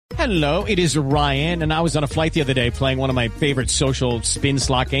Hello, it is Ryan, and I was on a flight the other day playing one of my favorite social spin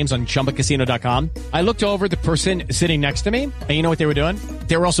slot games on ChumbaCasino.com. I looked over at the person sitting next to me, and you know what they were doing?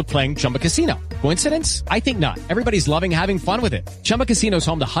 They were also playing Chumba Casino. Coincidence? I think not. Everybody's loving having fun with it. Chumba Casino is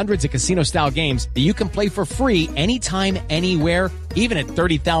home to hundreds of casino-style games that you can play for free anytime, anywhere, even at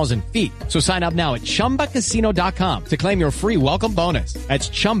 30,000 feet. So sign up now at ChumbaCasino.com to claim your free welcome bonus. That's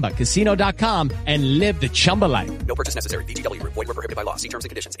ChumbaCasino.com and live the Chumba life. No purchase necessary. VGW. Void where prohibited by law. See terms and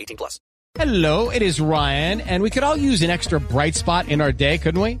conditions. 18+. Hello, it is Ryan, and we could all use an extra bright spot in our day,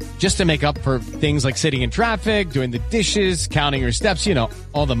 couldn't we? Just to make up for things like sitting in traffic, doing the dishes, counting your steps, you know,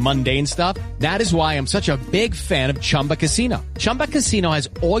 all the mundane stuff. That is why I'm such a big fan of Chumba Casino. Chumba Casino has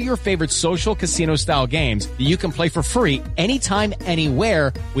all your favorite social casino-style games that you can play for free anytime,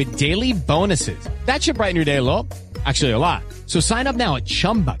 anywhere with daily bonuses. That should brighten your day a little. Actually, a lot. So sign up now at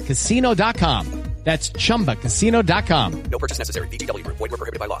ChumbaCasino.com. That's ChumbaCasino.com. No purchase necessary. VGW. Void where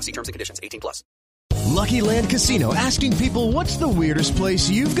prohibited by law. See terms and conditions. 18+. Lucky Land Casino, asking people, what's the weirdest place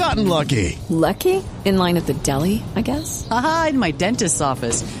you've gotten lucky? Lucky? In line at the deli, I guess? Aha, in my dentist's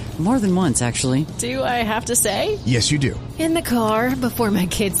office. More than once, actually. Do I have to say? Yes, you do. In the car before my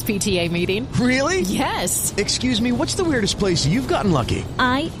kids' PTA meeting. Really? Yes. Excuse me, what's the weirdest place you've gotten lucky?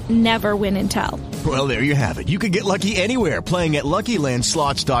 I never win and tell. Well, there you have it. You can get lucky anywhere, playing at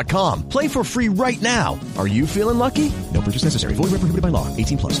LuckyLandSlots.com. Play for free right now. Are you feeling lucky? No purchase necessary. Void where prohibited by law.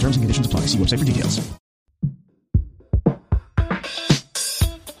 18+. Terms and conditions apply. See website for details.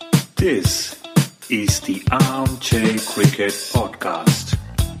 This is the Armchair Cricket Podcast.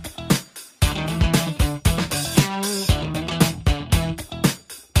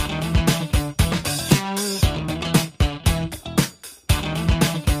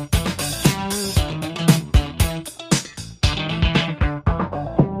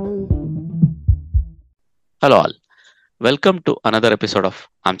 Hello all. Welcome to another episode of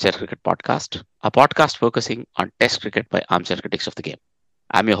Armchair Cricket Podcast, a podcast focusing on Test cricket by armchair critics of the game.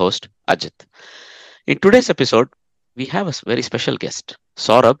 I'm your host, Ajit. In today's episode, we have a very special guest,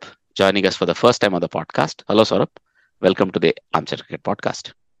 Saurabh, joining us for the first time on the podcast. Hello, Saurabh. Welcome to the Armchair Cricket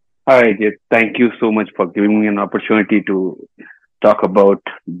Podcast. Hi, Ajit. Thank you so much for giving me an opportunity to talk about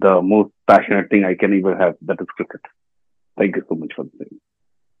the most passionate thing I can ever have, that is cricket. Thank you so much for this.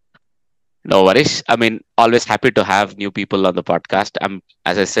 No worries. I mean, always happy to have new people on the podcast.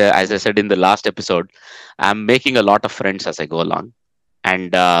 As I said in the last episode, I'm making a lot of friends as I go along,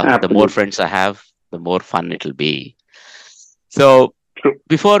 and the more friends I have, the more fun it'll be. So,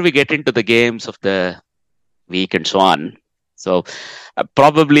 before we get into the games of the week and so on, so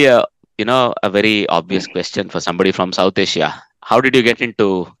probably a very obvious question for somebody from South Asia: how did you get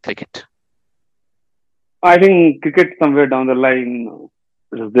into cricket? I think cricket somewhere down the line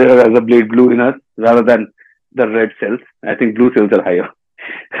is there as a blade blue in us rather than the red cells. I think blue cells are higher.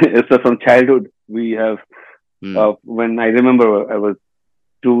 So from childhood, we have, when I remember I was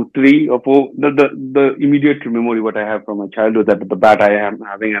 2, 3 or 4, the immediate memory what I have from my childhood, that the bat I am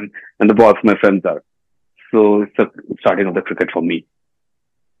having and the balls my friends are. So it's the starting of the cricket for me.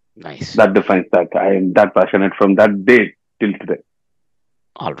 Nice. That defines that I am that passionate from that day till today.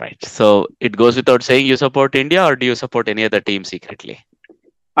 All right. So it goes without saying you support India, or do you support any other team secretly?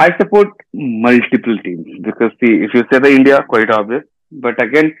 I support multiple teams because, see, if you say the India, quite obvious. But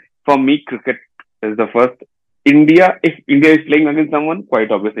again, for me, cricket is the first. India, if India is playing against someone, quite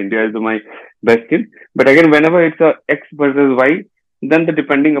obvious, India is my best team. But again, whenever it's a X versus Y, then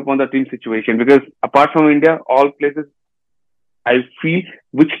depending upon the team situation. Because apart from India, all places, I feel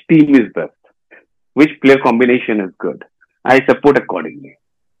which team is best, which player combination is good. I support accordingly.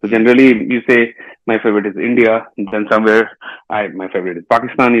 So generally, you say my favorite is India, then somewhere my favorite is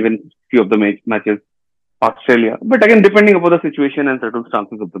Pakistan, even few of the matches, Australia. But again, depending upon the situation and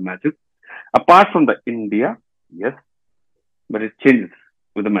circumstances of the matches, apart from the India, yes, but it changes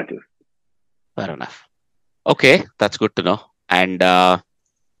with the matches. Fair enough. Okay, that's good to know. And as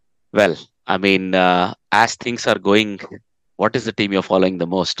things are going, what is the team you're following the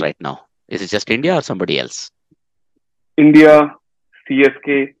most right now? Is it just India or somebody else? India,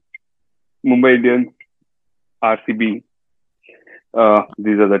 CSK, Mumbai Indians, RCB.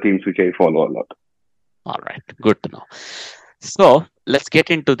 These are the teams which I follow a lot. All right. Good to know. So let's get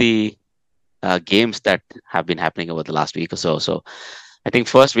into the games that have been happening over the last week or so. So I think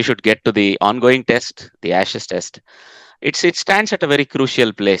first we should get to the ongoing test, the Ashes test. It stands at a very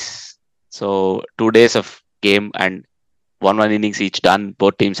crucial place. So 2 days of game and one innings each done.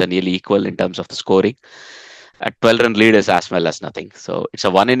 Both teams are nearly equal in terms of the scoring. A 12-run lead is as well as nothing. So it's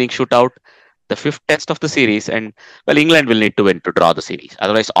a one-inning shootout, the fifth test of the series. And, well, England will need to win to draw the series.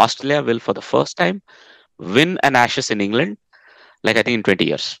 Otherwise, Australia will, for the first time, win an Ashes in England, like I think in 20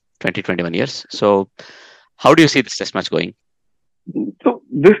 years. 20, 21 years. So how do you see this test match going? So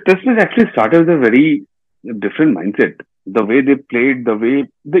this test match actually started with a very different mindset. The way they played, the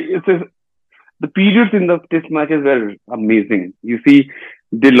periods in the test matches were amazing. You see,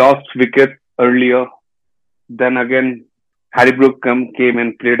 they lost wickets earlier. Then again, Harry Brook came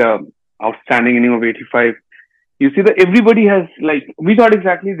and played a outstanding inning of 85. You see that everybody has, like, we thought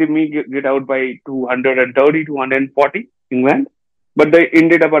exactly they may get out by 230, 240 England, but they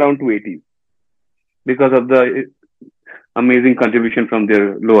ended up around 280 because of the amazing contribution from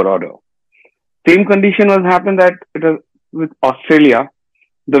their lower order. Same condition was happened that it was with Australia.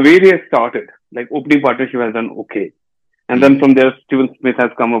 The way they started, like opening partnership has done okay. And then from there, Steven Smith has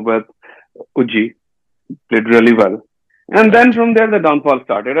come up with Uji, played really well. And then from there, the downfall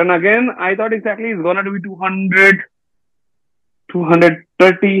started. And again, I thought exactly it's going to be 200,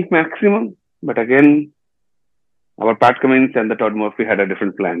 230 maximum. But again, our Pat Cummins and the Todd Murphy had a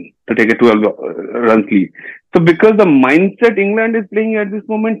different plan to take a 12 runs lead. So because the mindset England is playing at this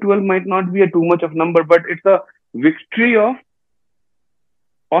moment, 12 might not be a too much of number, but it's a victory of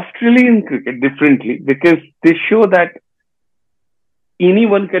Australian cricket differently because they show that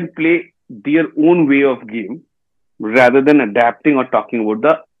anyone can play their own way of game rather than adapting or talking about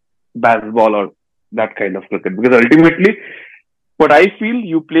the baseball or that kind of cricket. Because ultimately, what I feel,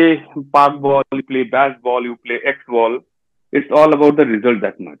 you play park ball, you play baseball, you play X ball. It's all about the result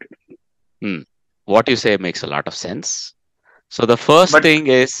that matters. What you say makes a lot of sense. So the first thing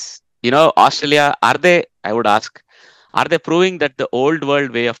is, Australia, I would ask, are they proving that the old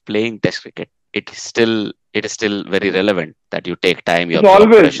world way of playing test cricket, it is still very relevant, that you take time, you absorb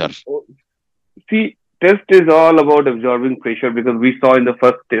pressure? See, test is all about absorbing pressure because we saw in the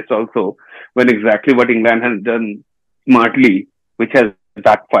first test also when exactly what England has done smartly, which has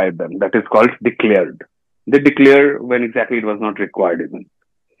backfired them. That is called declared. They declare when exactly it was not required even.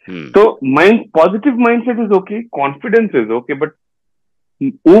 So positive mindset is okay, confidence is okay, but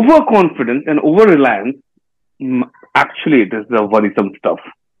overconfidence and over-reliance, actually it is the worrisome stuff.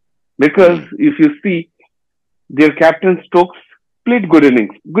 Because if you see, their captain Stokes played good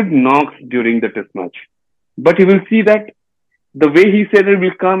innings, good knocks during the test match. But you will see that the way he said he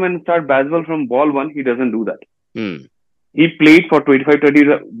will come and start baseball from ball one, he doesn't do that. He played for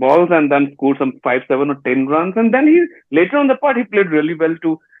 25-30 balls and then scored some 5, 7 or 10 runs. And then later on the part, he played really well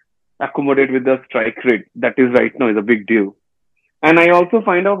to accommodate with the strike rate. That is right now is a big deal. And I also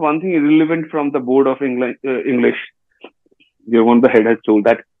find out one thing irrelevant from the board of English. One of the head has told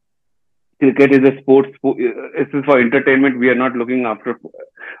that cricket is a sport. It's for entertainment. We are not looking after,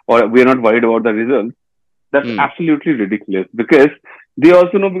 or we are not worried about the results. That's absolutely ridiculous because they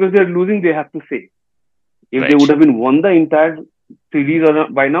also know because they are losing, they have to say. If they would have been won the entire series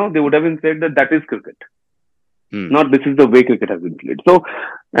by now, they would have been said that is cricket. Not this is the way cricket has been played. So,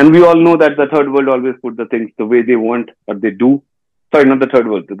 and we all know that the third world always put the things the way they want or they do. Sorry, not the third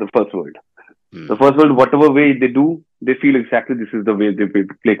world, the first world. The first world, whatever way they do, they feel exactly this is the way they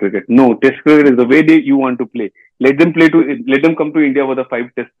play cricket. No, test cricket is the way you want to play. Let them come to India with a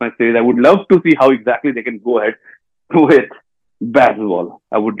 5 test match series. I would love to see how exactly they can go ahead with baseball.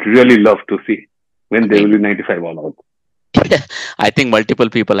 I would really love to see when they will be 95 all out. I think multiple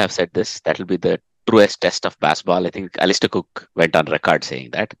people have said this. That will be the truest test of baseball. I think Alistair Cook went on record saying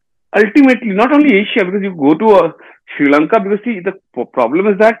that. Ultimately, not only Asia, because you go to Sri Lanka, because see, the problem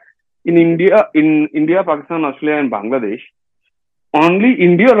is that in India, Pakistan, Australia and Bangladesh, only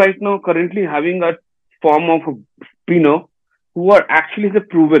India right now currently having a form of spinner who are actually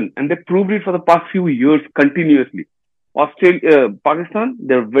proven, and they proved it for the past few years continuously. Pakistan,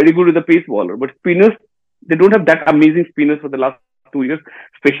 they're very good with the pace bowler, but spinners, they don't have that amazing spinners for the last 2 years,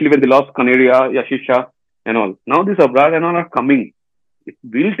 especially when they lost Kaneria, Yashisha and all. Now these Abrad and all are coming. It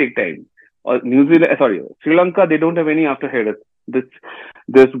will take time. Sri Lanka, they don't have any after headers. This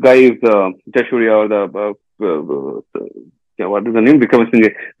guy is Jashuria or what is the name?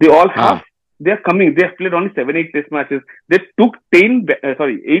 Vikramasinghe. They all have. They are coming. They have played only 7-8 test matches. They took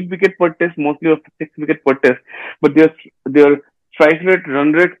 8 wicket per test, mostly of 6 wicket per test. But their strike rate,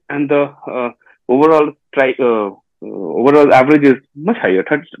 run rate, and the overall average is much higher.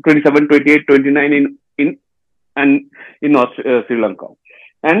 27, 28, 29 in Sri Lanka.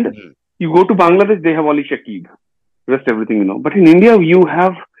 And you go to Bangladesh, they have only Shakib. Rest everything you know. But in India, you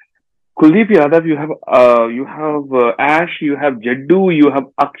have Kuldeep Yadav, you have Ash, you have Jaddu, you have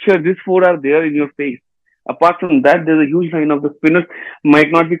Akshar. These 4 are there in your face. Apart from that, there's a huge line of the spinners.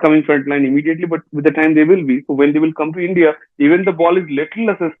 Might not be coming front line immediately, but with the time they will be. So when they will come to India, even the ball is little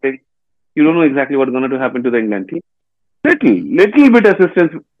assistance. You don't know exactly what's going to happen to the England team. Little bit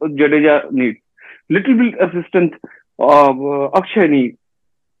assistance Jadeja needs. Little bit assistance Akshay needs.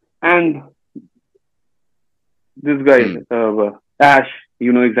 And this guy, Ash,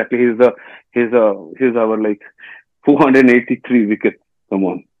 you know exactly. He's our like 483 wickets. Come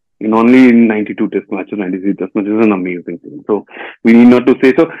on. In only 92 test matches, 93 test matches is an amazing thing. So we need not to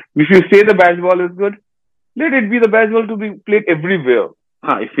say so. If you say the batch ball is good, let it be the batch ball to be played everywhere.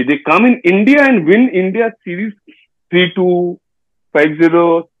 If they come in India and win India series 3-2,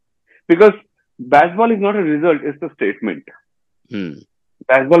 5-0, because batch ball is not a result, it's a statement.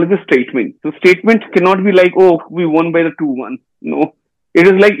 Batch ball is a statement. So statements cannot be like, oh, we won by the 2-1. No. It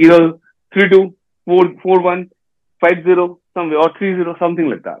is like either 3-2, 4-1, 5-0, somewhere, or 3-0, something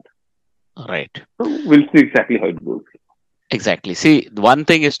like that. Right. So we'll see exactly how it goes. Exactly. See, one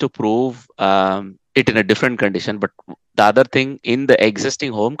thing is to prove it in a different condition, but the other thing in the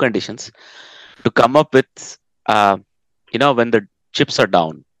existing home conditions, to come up with, when the chips are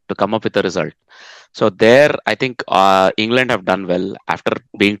down, to come up with a result. So there, I think England have done well after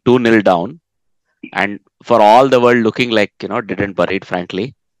being 2-0 down, and for all the world looking like, didn't buried,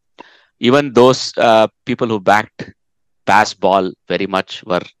 frankly. Even those people who backed pass ball very much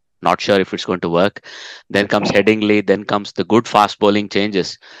were not sure if it's going to work. Then comes Headingley, then comes the good fast bowling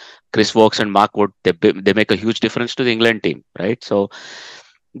changes. Chris Wokes and Mark Wood, they make a huge difference to the England team, right? So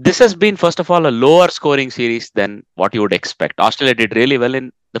this has been, first of all, a lower scoring series than what you would expect. Australia did really well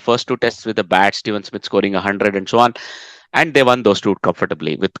in the first two tests with the bat, Steven Smith scoring 100 and so on. And they won those two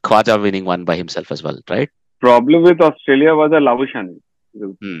comfortably, with Khwaja winning one by himself as well, right? Problem with Australia was the Labuschagne.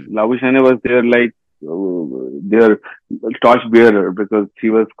 Labuschagne was their torch bearer, because he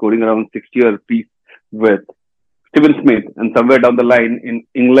was scoring around 60 a piece with Steven Smith, and somewhere down the line in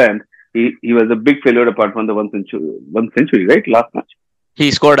England, he was a big failure apart from the one century, right? Last match.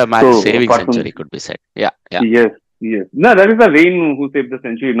 He scored a match-saving century, could be said. Yeah. Yes. No, that is the Rain who saved the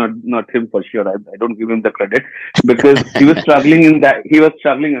century, not him for sure. I don't give him the credit, because he was struggling in that. He was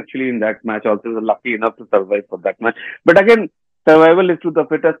struggling actually in that match. Also, he was lucky enough to survive for that match. But again, survival is to the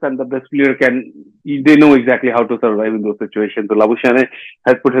fittest, and the best player they know exactly how to survive in those situations. So Labuschagne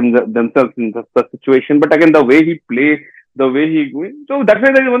has put themselves in the situation. But again, the way he plays, the way he goes, so that's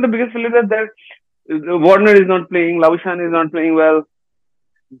why one of the biggest failures that Warner is not playing, Labuschagne is not playing well.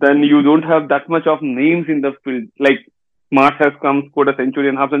 Then you don't have that much of names in the field. Like Marsh has come, scored a century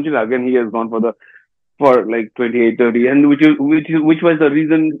and half century. Again, he has gone for like 28, 30, and which was the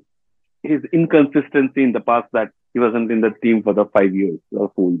reason his inconsistency in the past, that he wasn't in the team for the 5 years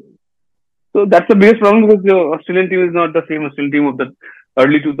or 4 years. So that's the biggest problem, because the Australian team is not the same Australian team of the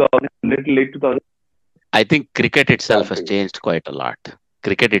early 2000s, late 2000s. I think cricket itself has changed quite a lot.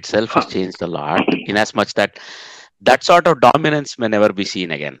 Cricket itself has changed a lot, in as much that sort of dominance may never be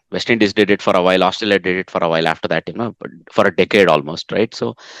seen again. West Indies did it for a while. Australia did it for a while after that, for a decade almost, right?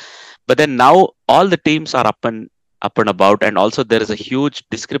 So, but then now all the teams are up and about, and also there is a huge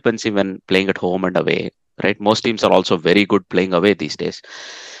discrepancy when playing at home and away, right? Most teams are also very good playing away these days.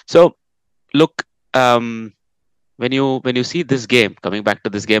 So, look, when you see this game, coming back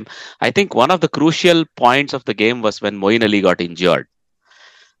to this game, I think one of the crucial points of the game was when Moeen Ali got injured.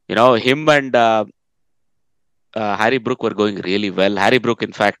 Him and Harry Brook were going really well. Harry Brook,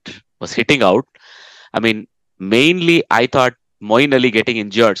 in fact, was hitting out. I mean, mainly I thought Moeen Ali getting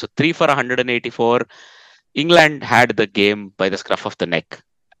injured. So 3 for 184, England had the game by the scruff of the neck.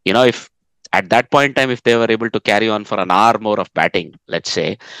 If at that point in time, if they were able to carry on for an hour more of batting, let's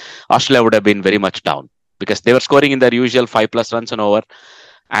say, Australia would have been very much down, because they were scoring in their usual 5+ runs an over.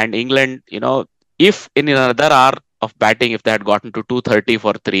 And England, if in another hour of batting, if they had gotten to 230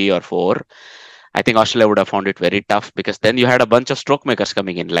 for 3 or 4, I think Australia would have found it very tough, because then you had a bunch of stroke makers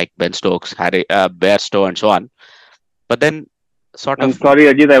coming in, like Ben Stokes, Bairstow, and so on. But then, I'm sorry,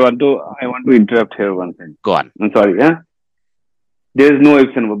 Ajit. I want to interrupt here one thing. Go on. I'm sorry. Yeah, there is no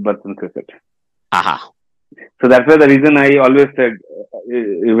ifs and buts in cricket. Aha. So that's why the reason I always said,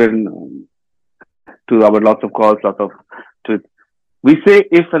 even to our lots of calls, lots of tweets, we say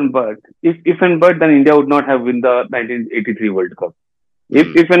if and but. If and but, then India would not have won the 1983 World Cup.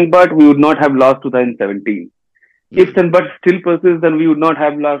 If and but, we would not have lost 2017. If and but still persists, then we would not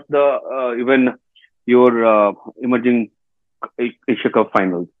have lost the even your emerging Asia Cup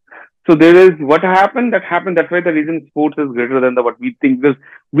finals. So there is what happened. That happened. That's why the reason sports is greater than what we think. Because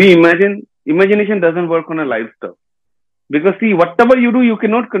we imagination doesn't work on a live stuff. Because see, whatever you do, you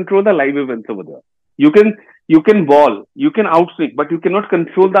cannot control the live events over there. You can ball, you can outswing, but you cannot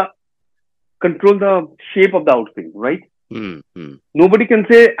control the shape of the outswing, right? Nobody can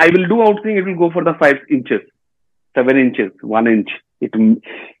say, I will do outswing, it will go for the 5 inches, 7 inches, 1 inch.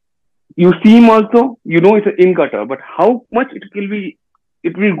 You see him also, it's an in cutter, but how much it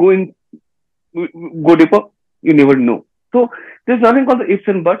will go deeper, you never know. So there's nothing called the ifs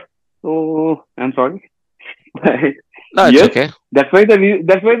and buts. So I'm sorry. No, it's Yes, okay. that's why the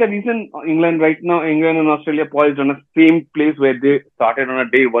reason England right now, England and Australia poised on the same place where they started on a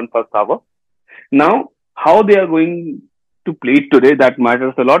day one first hour. Now, how they are going to play it today, that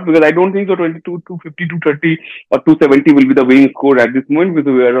matters a lot because I don't think so 22, 250, 230 or 270 will be the winning score at this moment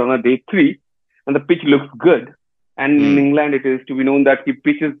because we are on a day three and the pitch looks good. And in Mm, England, it is to be known that the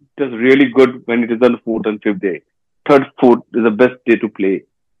pitch is just really good when it is on the fourth and fifth day. Third, fourth is the best day to play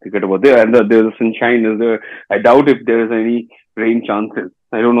cricket over there. And there's sunshine is there. I doubt if there is any rain chances.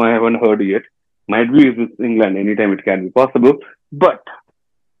 I don't know. I haven't heard yet. Might be with England. Anytime it can be possible. But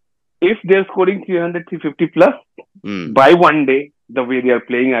if they're scoring 300, 350 plus mm, by one day, the way they are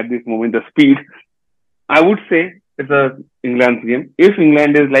playing at this moment, the speed, I would say it's a England's game. If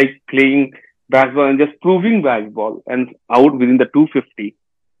England is like playing baseball and just proving baseball and out within the 250,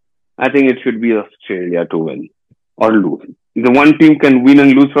 I think it should be Australia to win or lose. The one team can win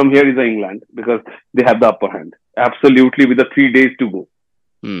and lose from here is England because they have the upper hand. Absolutely, with the 3 days to go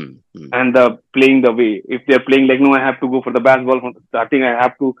mm. and playing the way. If they're playing like, no, I have to go for the baseball from the starting, I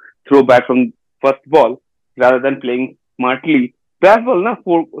have to throw back from first ball rather than playing smartly. Baseball, na,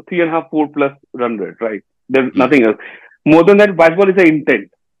 3.5, 4+ run rate, right? There's Mm. nothing else. More than that, baseball is an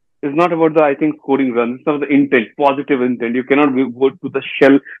intent. It's not about the, I think, scoring runs. It's about the intent, positive intent. You cannot go to the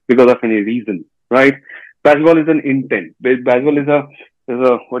shell because of any reason, right? Baseball is an intent. Baseball is a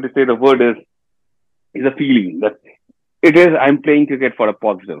what do you say? The word is a feeling that it is. I'm playing cricket for a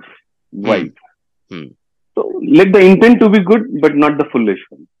positive Mm. vibe. Mm. So let the intent to be good, but not the foolish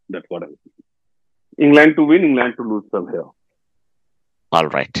one. That's what I was saying. England to win, England to lose from here. All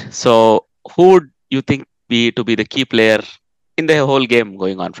right. So, who would you think be to be the key player in the whole game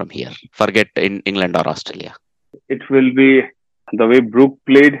going on from here? Forget in England or Australia. It will be the way Brook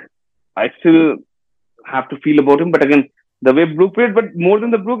played. I still have to feel about him, but again, the way Brook played, but more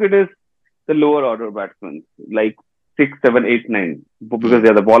than the Brook, it is the lower order batsmen like 6, 7, 8, 9 because Mm.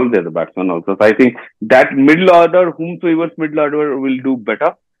 they're the bowler, they're the batsman also. So I think that middle order, whomsoever's middle order will do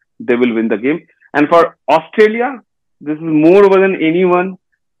better, they will win the game. And for Australia, this is more over than anyone.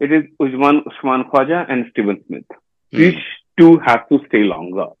 It is Usman Khwaja and Steven Smith. These Mm. two have to stay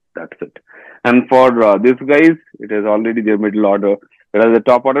longer. That's it. And for these guys, it is already their middle order. Whereas the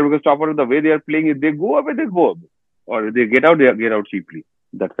top order, because top order, the way they are playing, if they go away, they go away. Or if they get out, they get out cheaply.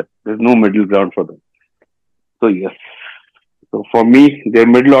 That's it. There's no middle ground for them. So yes. So for me, their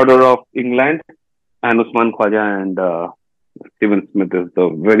middle order of England and Usman Khwaja and Steven Smith is the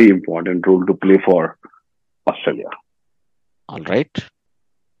very important role to play for Australia. All right.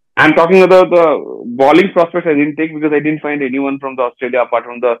 I'm talking about the bowling prospects I didn't take because I didn't find anyone from the Australia apart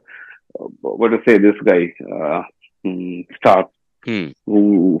from the what to say this guy Stark Hmm.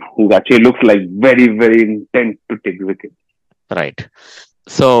 who actually looks like very very intent to take wicket. Right.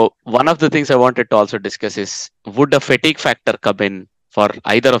 So one of the things I wanted to also discuss is would a fatigue factor come in for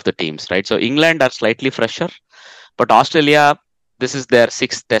either of the teams, right? So England are slightly fresher, but Australia, this is their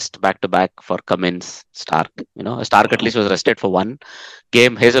sixth test back to back for Cummins, Stark. Stark at least was rested for one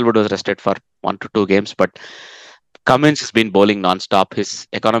game. Hazelwood was rested for 1 to 2 games, but Cummins has been bowling non-stop. His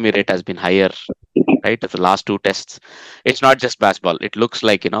economy rate has been higher, right? The last two tests. It's not just baseball. It looks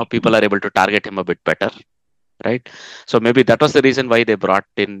like, people are able to target him a bit better, right? So maybe that was the reason why they brought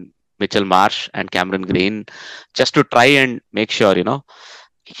in Mitchell Marsh and Cameron Green just to try and make sure,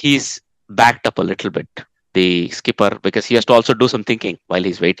 he's backed up a little bit, the skipper, because he has to also do some thinking while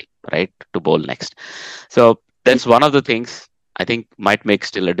he's waiting, right, to bowl next. So that's one of the things I think might make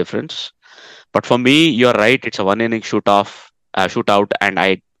still a difference. But for me, you're right. It's a one-inning shootout, and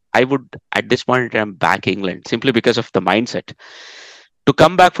I would at this point in time back England simply because of the mindset to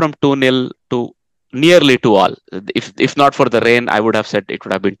come back from 2-0 to nearly 2-all. If not for the rain, I would have said it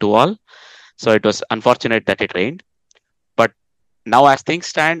would have been 2-all. So it was unfortunate that it rained. But now, as things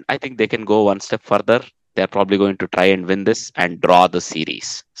stand, I think they can go one step further. They're probably going to try and win this and draw the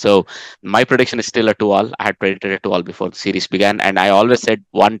series. So my prediction is still a 2-all. I had predicted a 2-all before the series began, and I always said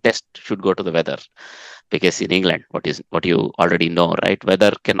one test should go to the weather, because in England, what you already know, right?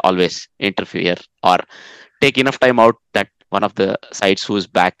 Weather can always interfere or take enough time out that one of the sides who's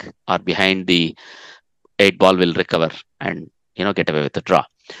back or behind the 8 ball will recover and get away with the draw.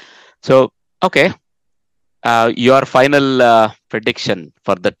 So okay, your final prediction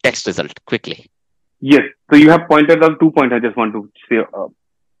for the test result quickly. Yes. So you have pointed out 2 points. I just want to say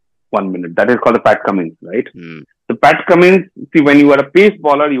 1 minute. That is called the Pat Cummins, right? Mm. The Pat Cummins. See, when you are a pace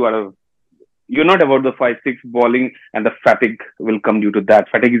bowler, you're not about the 5-6 bowling, and the fatigue will come due to that.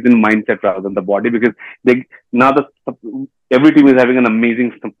 Fatigue is in mindset rather than the body, because every team is having an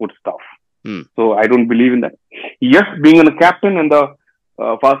amazing support staff. So I don't believe in that. Yes, being a captain and the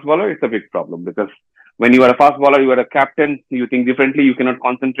fast bowler, it's a big problem because when you are a fast bowler, you are a captain. You think differently. You cannot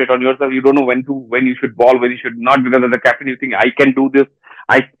concentrate on yourself. You don't know when you should bowl, when you should not. Because as a captain, you think I can do this.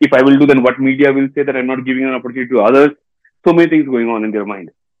 If I will do, then what media will say that I'm not giving an opportunity to others. So many things going on in their mind.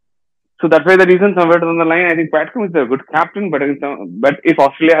 So that's why the reason somewhere down the line, I think Pat Cummins is a good captain, but if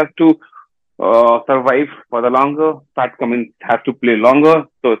Australia has to survive for the longer, Pat Cummins has to play longer,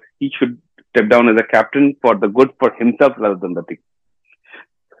 so he should step down as a captain for the good for himself rather than the team.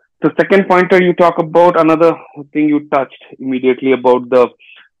 The second pointer you talk about, another thing you touched immediately about the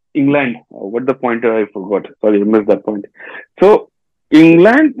England. What the pointer I forgot? Sorry, I missed that point. So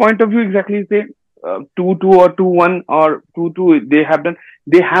England point of view exactly say 2-2 or 2-1 or 2-2. They have done.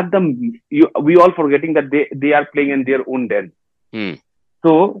 They have them. We all forgetting that they are playing in their own den.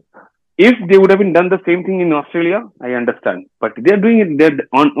 So if they would have been done the same thing in Australia, I understand. But they are doing it their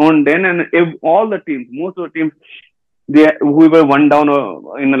on den, and if all the teams, most of the teams, whoever one down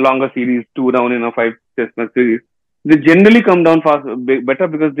in a longer series, two down in a 5 test match series, they generally come down fast, better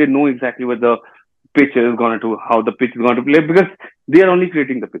because they know exactly what the pitch is going to, how the pitch is going to play because they are only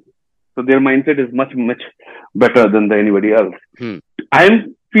creating the pitch. So their mindset is much, much better than anybody else. I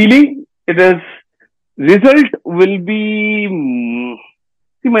am feeling it is result will be.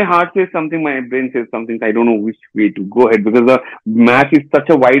 See, my heart says something, my brain says something. I don't know which way to go ahead because the match is such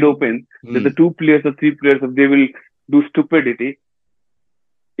a wide open that the 2 players or 3 players, if they will do stupidity,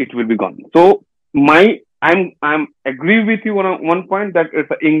 it will be gone. So I'm agree with you on one point that it's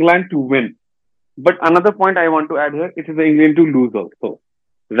England to win. But another point I want to add here, it is England to lose also,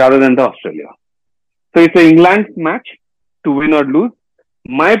 rather than the Australia. So it's an England match to win or lose.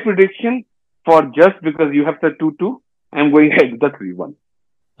 My prediction for just because you have said 2-2, I'm going ahead with the 3-1.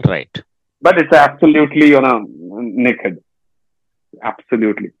 Right. But it's absolutely on a neck.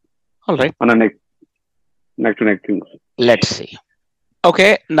 Absolutely. All right. On a neck to neck things. Let's see.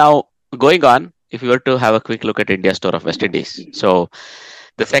 Okay, now going on, if you were to have a quick look at India's tour of West Indies. So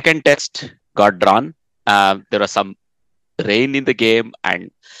the second test got drawn. There was some rain in the game and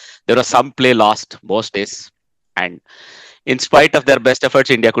there was some play lost most days. And in spite of their best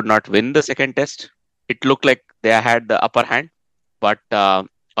efforts, India could not win the second test. It looked like they had the upper hand, but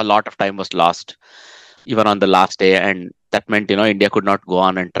a lot of time was lost even on the last day, and that meant India could not go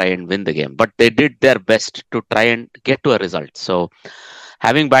on and try and win the game, but they did their best to try and get to a result. So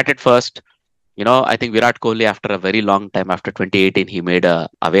having batted first, I think Virat Kohli, after a very long time, after 2018, he made a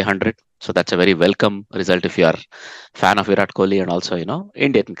away 100. So that's a very welcome result if you are a fan of Virat Kohli and also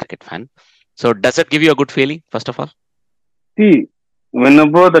Indian cricket fan. So does it give you a good feeling, first of all? See,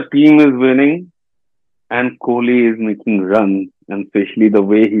 whenever the team is winning and Kohli is making runs, and especially the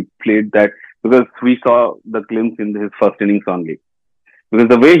way he played that, because we saw the glimpse in his first innings only. Because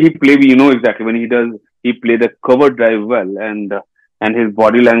the way he played, exactly when he played the cover drive well, and his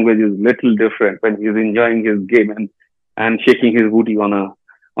body language is little different when he's enjoying his game and shaking his booty on a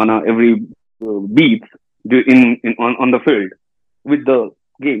every beat on the field with the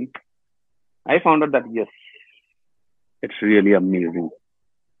game. I found out that yes, it's really amazing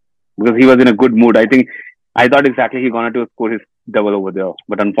because he was in a good mood. I thought exactly he wanted to score his double over there,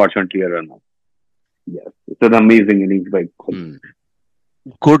 but unfortunately, I don't know. Yes, it's an amazing innings by Kohli.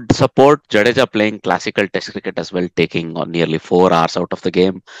 Good support. Jadeja playing classical test cricket as well, taking on nearly 4 hours out of the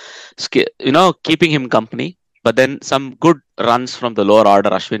game. Keeping him company. But then some good runs from the lower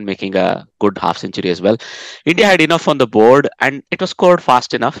order. Ashwin making a good half century as well. India had enough on the board and it was scored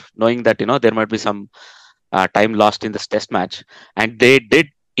fast enough, knowing that there might be some time lost in this test match, and they did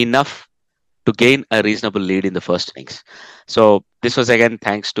enough to gain a reasonable lead in the first innings. So this was again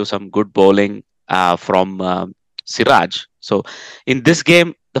thanks to some good bowling from Siraj. So in this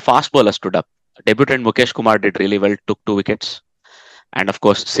game, the fast bowler stood up. Debutant Mukesh Kumar did really well, took 2 wickets. And of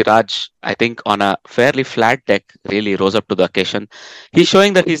course, Siraj, I think on a fairly flat deck, really rose up to the occasion. He's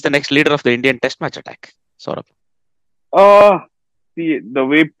showing that he's the next leader of the Indian test match attack. See, the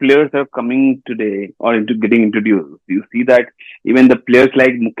way players are coming today or into getting introduced, you see that even the players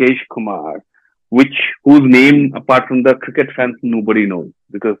like Mukesh Kumar, whose name, apart from the cricket fans, nobody knows.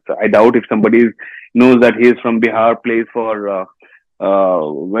 Because I doubt if somebody knows that he is from Bihar, plays for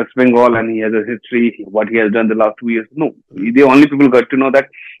West Bengal, and he has a history, what he has done the last 2 years. No, the only people got to know that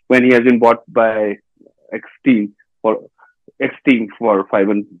when he has been bought by X team for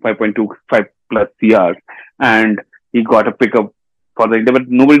 5.25 plus CR, and he got a pickup for the India, but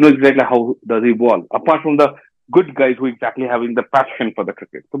nobody knows exactly how does he bowl, apart from the good guys who exactly having the passion for the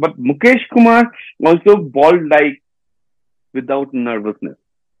cricket. So, but Mukesh Kumar also bowled like without nervousness.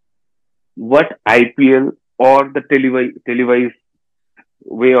 What IPL or the televised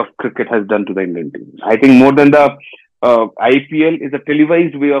way of cricket has done to the Indian team. I think more than the IPL is a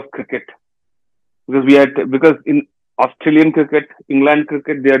televised way of cricket, because in Australian cricket, England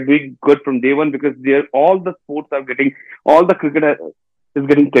cricket, they are doing good from day one, because they are all the sports are getting all the cricket is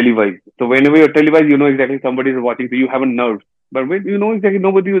getting televised. So whenever you're televised, you know exactly somebody is watching, so you have a nerve. But when you know exactly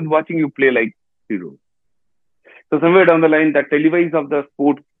nobody is watching, you play like zero. So somewhere down the line, that televise of the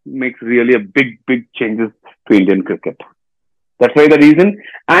sport makes really a big changes to Indian cricket. That's why the reason.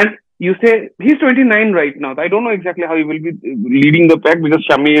 And you say he's 29 right now. I don't know exactly how he will be leading the pack, because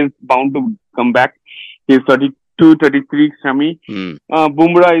Shami is bound to come back. He's 32, 33, Shami.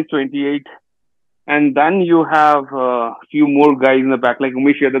 Bumrah is 28. And then you have a few more guys in the back, like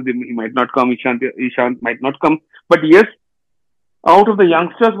Umesh Yadav. He might not come. Ishant might not come. But yes, out of the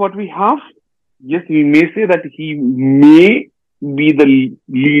youngsters, what we have, yes, we may say that he may be the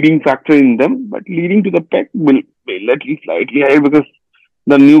leading factor in them, but leading to the pack will at least slightly higher, because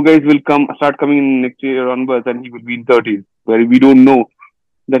the new guys will start coming in next year onwards, and he will be in 30s. Where we don't know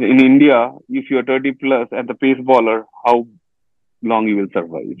that in India, if you're 30 plus and the pace bowler, how long you will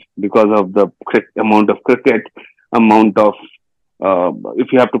survive, because of the amount of cricket, amount of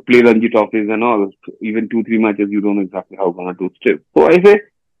if you have to play Ranji trophies and all, even 2-3 matches, you don't know exactly how gonna do still. So I say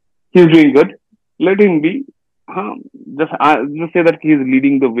he's doing good. Let him be. Just say that he's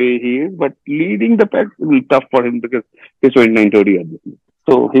leading the way he is, but leading the pack will be tough for him, because he's 29-30 at this moment.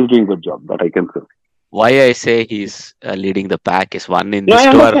 So he's doing a good job, that I can say. Why I say he's leading the pack is one in No, this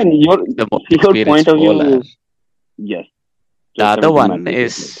I tour, understand the most your point experienced of view bowler. is, yes. The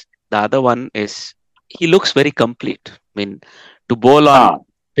other one is he looks very complete. I mean, to bowl on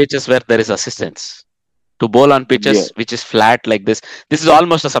pitches where there is assistance, to bowl on pitches which is flat like this is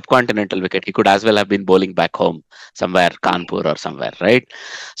almost a subcontinental wicket. He could as well have been bowling back home somewhere, Kanpur or somewhere, right?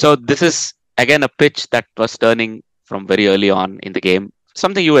 So this is again a pitch that was turning from very early on in the game,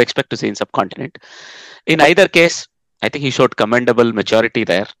 something you expect to see in subcontinent. In either case, I think he showed commendable maturity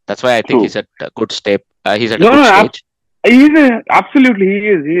there. That's why I think he's at a good step. He's at a good stage. Absolutely, he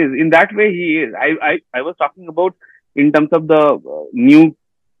is. In that way, he is. I was talking about in terms of the new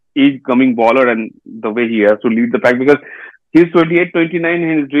age coming bowler and the way he has to lead the pack, because he's 28, 29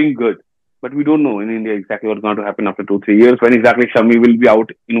 and he's doing good. But we don't know in India exactly what's going to happen after 2-3 years, when exactly Shami will be out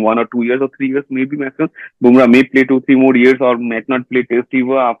in 1 or 2 years or 3 years, maybe maximum. Bumrah may play 2-3 more years, or might not play Test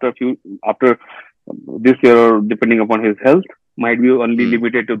fever after this year, or depending upon his health, might be only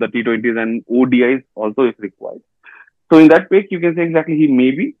limited to the T20s and ODIs also if required. So in that way, you can say exactly he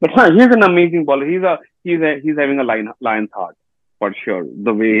may be, but he's an amazing bowler. He's having a lion's heart for sure.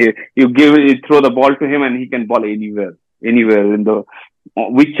 The way you throw the ball to him, and he can bowl anywhere in the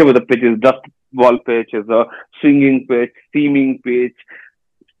whichever the pitch is, dust ball pitch, is a swinging pitch, seaming pitch.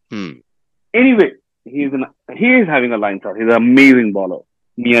 Anyway, he is having a lion's heart. He's an amazing bowler.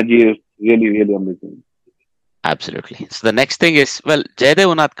 Miyaji is really amazing. Absolutely. So the next thing is, well,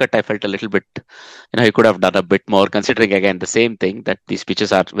 Jaydev Unadkat, I felt a little bit, he could have done a bit more, considering again the same thing, that these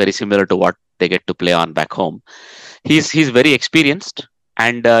pitches are very similar to what they get to play on back home. He's very experienced,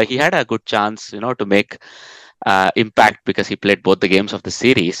 and he had a good chance, to make impact, because he played both the games of the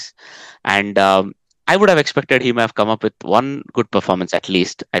series. And I would have expected he may have come up with one good performance at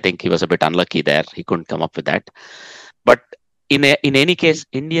least. I think he was a bit unlucky there. He couldn't come up with that. But in any case,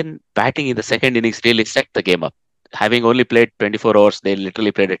 Indian batting in the second innings really set the game up. Having only played 24 overs, they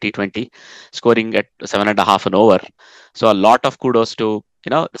literally played a T20, scoring at 7.5 an over. So a lot of kudos to,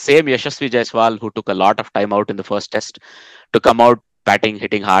 the same Yashasvi Jaiswal who took a lot of time out in the first test to come out batting,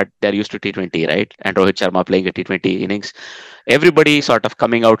 hitting hard. They're used to T20, right? And Rohit Sharma playing a T20 innings. Everybody sort of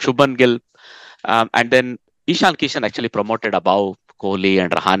coming out. Shubman Gill. And then Ishan Kishan actually promoted above Kohli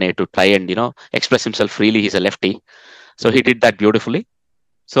and Rahane to try and, express himself freely. He's a lefty. So he did that beautifully.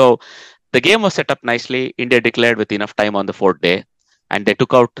 So the game was set up nicely. India declared with enough time on the 4th day, and they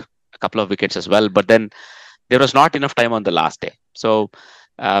took out a couple of wickets as well. But then there was not enough time on the last day. So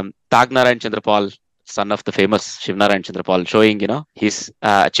Tagnarayan Chandrapal, son of the famous Shivnarayan Chandrapal, showing, his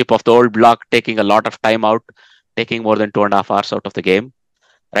chip of the old block, taking a lot of time out, taking more than 2.5 hours out of the game.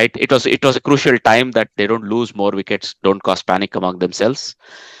 Right? It was a crucial time that they don't lose more wickets, don't cause panic among themselves.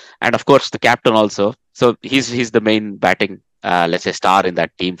 And of course, the captain also. So he's the main batting, let's say, star in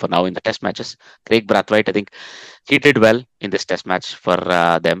that team for now in the test matches. Craig Brathwaite, I think he did well in this test match for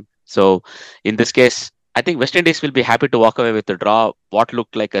them. So in this case, I think West Indies will be happy to walk away with the draw, what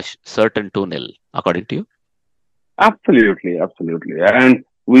looked like a certain 2-0, according to you. Absolutely. And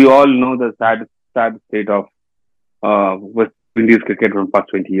we all know the sad state of West Indies cricket from past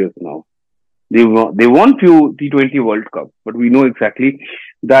 20 years now. They won few T20 World Cups, but we know exactly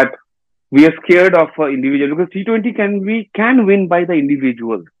that We are scared of individual because T20 can win by the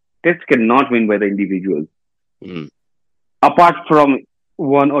individuals. Test cannot win by the individuals. Mm. Apart from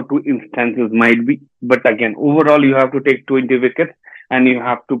one or two instances might be, but again, overall you have to take 20 wickets and you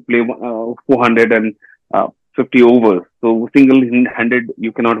have to play 450 overs. So single-handed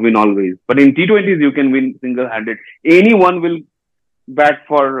you cannot win always. But in T20s you can win single-handed. Anyone will bat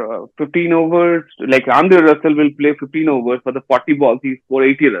for 15 overs. Like Andre Russell will play 15 overs for the 40 balls. He score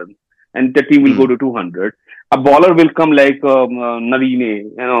 80 runs, and the team will go to 200. A bowler will come like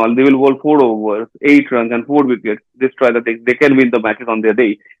Narine, they will bowl 4 overs, 8 runs, and 4 wickets. Destroy the thing. They can win the matches on their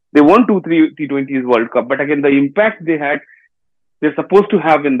day. They won 2-3 T20s World Cup, but again, the impact they're supposed to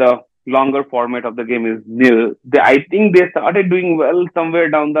have in the longer format of the game is nil. I think they started doing well somewhere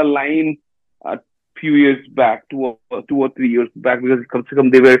down the line a few years back, 2 or 3 years back, because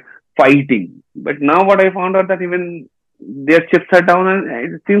they were fighting. But now what I found out that even their chips are down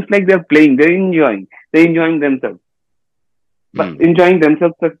and it seems like they're playing, they're enjoying themselves. But enjoying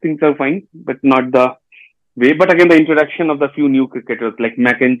themselves, things are fine, but not the way. But again, the introduction of the few new cricketers like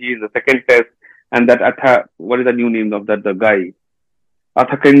Mackenzie in the second test and that what is the new name of that, the guy?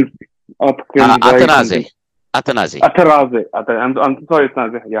 Athanaze. I'm sorry, it's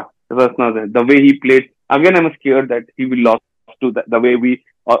Naze. Yeah, it was Naze. The way he played, again, I'm scared that he will lose to the way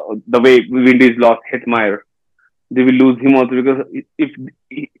Windies lost Hetmeyer. They will lose him also because if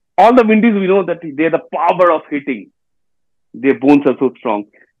all the Windies, we know that they are the power of hitting. Their bones are so strong.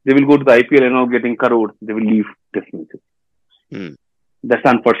 They will go to the IPL and now getting crores. They will leave definitely. That's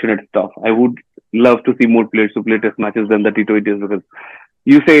unfortunate stuff. I would love to see more players to play test matches than the T20s because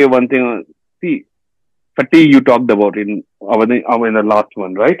you say one thing. See, fatigue you talked about in the last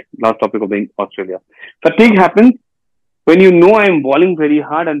one, right? Last topic of the Australia. Fatigue happens when you know I'm bowling very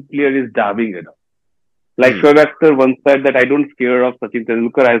hard and player is dabbing it up. Like Shoaib Akhtar once said that I don't scare of Sachin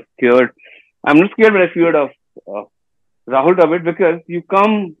Tendulkar. I'm not scared, but I feared of Rahul Dravid because you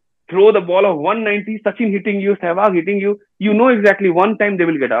come throw the ball of 190, Sachin hitting you, Sehwag hitting you. You know exactly one time they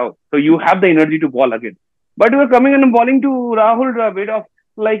will get out. So you have the energy to ball again. But you are coming and bowling to Rahul Dravid of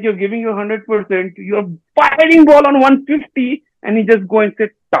like you're giving your 100%. You're firing ball on 150 and he just go and say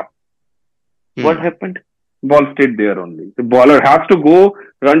stop. What happened? Ball stayed there only. The bowler has to go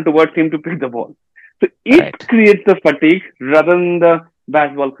run towards him to pick the ball. So it creates the fatigue rather than the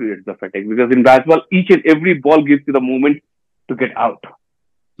baseball creates the fatigue because in baseball, each and every ball gives you the moment to get out.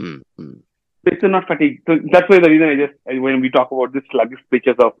 It's not fatigue. So that's why the reason when we talk about this sluggish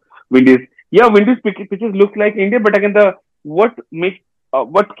pitches of Windies, Windies pitches look like India, but again, what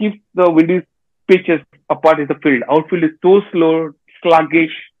keeps the Windies pitches apart is the field. Outfield is so slow,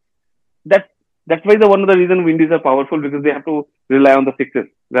 sluggish. That's why one of the reasons Windies are powerful because they have to rely on the sixes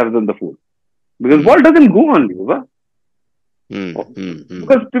rather than the fours. Because ball doesn't go on you,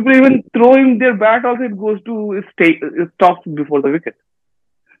 because people even throwing their bat also it goes to it stops before the wicket.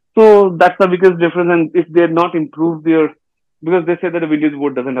 So that's the biggest difference. And if they're not improved because they say that the Windies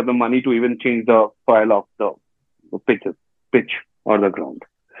board doesn't have the money to even change the soil of the pitch or the ground.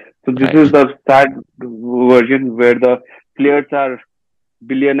 So this is the sad version where the players are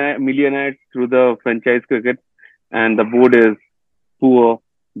millionaires through the franchise cricket, and the board is poor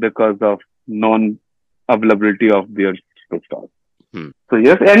because of non-availability of their superstars. So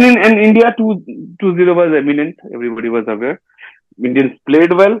yes, and in India 2-0 was eminent. Everybody was aware. Indians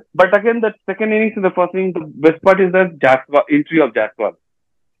played well, but again, the second innings and the first innings, the best part is the entry of Jaiswal.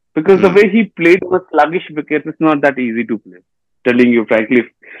 Because the way he played with sluggish wickets, it's not that easy to play. Telling you frankly,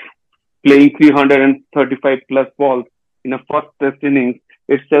 playing 335 plus balls in a first test innings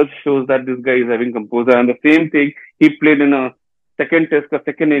itself shows that this guy is having composure. And the same thing, he played in a second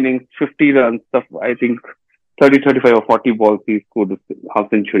innings, 50 runs, I think 30, 35 or 40 balls, he scored a half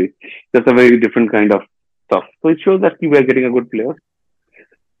century. That's a very different kind of stuff. So it shows that we were getting a good player.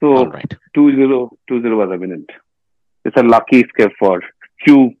 So 2-0 was eminent. It's a lucky escape for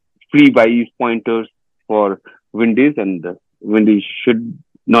few free buys pointers for Windies, and Windies should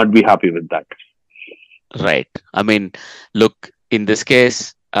not be happy with that. Right. I mean, look, in this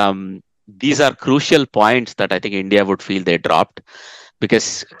case, these are crucial points that I think India would feel they dropped,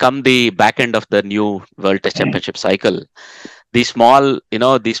 because come the back end of the new World Test Championship cycle, these small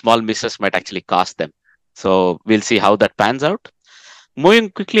misses might actually cost them. So we'll see how that pans out. Moving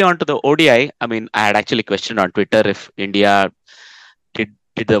quickly on to the ODI, I mean, I had actually questioned on Twitter if India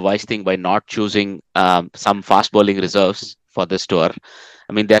did the wise thing by not choosing some fast bowling reserves for this tour.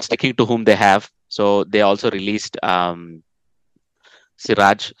 I mean, they're sticking to whom they have. So they also released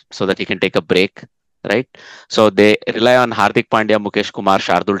Siraj so that he can take a break, right? So they rely on Hardik Pandya, Mukesh Kumar,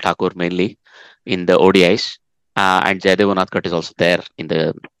 Shardul Thakur mainly in the ODIs. And Jaydev Unadkat is also there in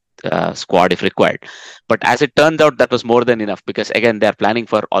the squad if required. But as it turns out, that was more than enough because again they are planning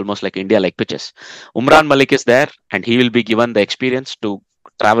for almost like India-like pitches. Umran Malik is there, and he will be given the experience to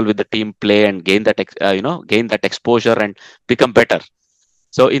travel with the team, play, and gain that gain that exposure and become better.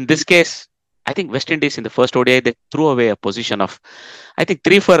 So in this case, I think West Indies in the first ODI they threw away a position of, I think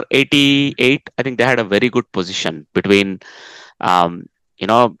 3 for 88. I think they had a very good position between, Shimron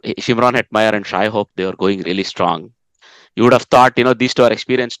Hetmeyer and Shai Hope. They were going really strong. You would have thought, these two are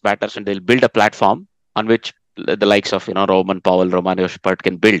experienced batters and they'll build a platform on which the likes of, Roman Powell, Romario Shepard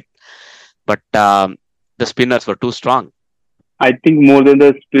can build. But the spinners were too strong. I think more than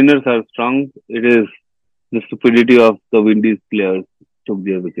the spinners are strong, it is the stupidity of the Windies players took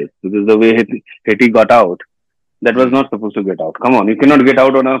their wickets. Because the way Hetty got out, that was not supposed to get out. Come on, you cannot get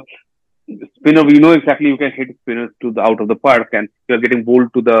out on a spinner. We know exactly you can hit spinners to the out of the park, and you're getting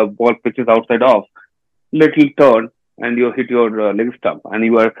bowled to the ball pitches outside off. Little turn, and you hit your leg stump, and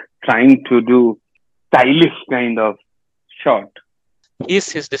you are trying to do stylish kind of shot.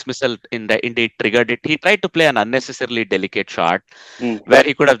 His dismissal indeed triggered it. He tried to play an unnecessarily delicate shot where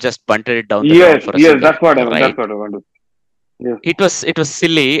he could have just bunted it down the ground for a single. That's what I want to. Yes. It was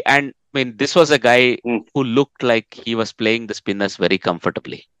silly, and I mean this was a guy who looked like he was playing the spinners very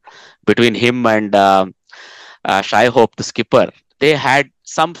comfortably. Between him and Shai Hope, the skipper, they had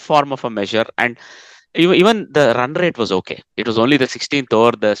some form of a measure, and even the run rate was okay. It was only the 16th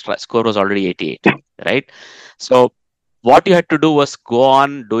over, the score was already 88, right? So what you had to do was go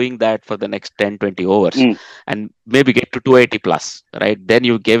on doing that for the next 10-20 overs and maybe get to 280 plus, right? Then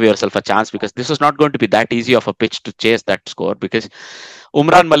you gave yourself a chance because this was not going to be that easy of a pitch to chase that score because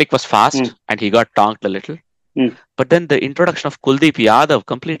Umran Malik was fast and he got tonked a little. But then the introduction of Kuldeep Yadav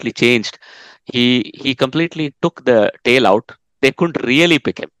completely changed. He completely took the tail out. They couldn't really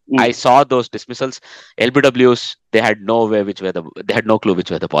pick him. I saw those dismissals. LBWs, they had no clue which way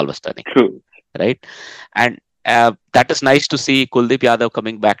the ball was turning. True. Right? And that is nice to see Kuldeep Yadav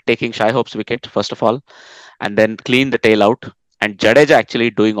coming back, taking Shai Hope's wicket, first of all, and then clean the tail out. And Jadeja actually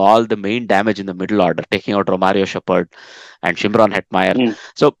doing all the main damage in the middle order, taking out Romario Shepard and Shimron Hetmeyer.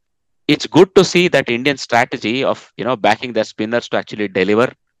 So it's good to see that Indian strategy of backing their spinners to actually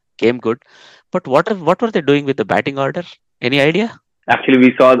deliver came good. But what were they doing with the batting order? Any idea? Actually,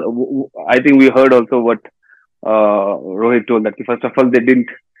 we saw. I think we heard also what Rohit told that first of all they didn't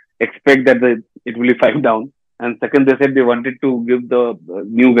expect that it will be 5 down, and second they said they wanted to give the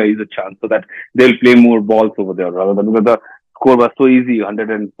new guys a chance so that they'll play more balls over there rather than because the score was so easy,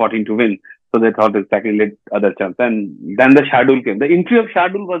 114 to win. So they thought exactly let other chance, and then the Shardul came. The entry of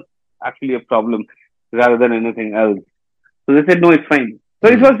Shardul was actually a problem rather than anything else. So they said no, it's fine.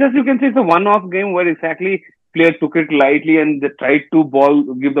 So it was just, you can say it's a one-off game where exactly players took it lightly and they tried to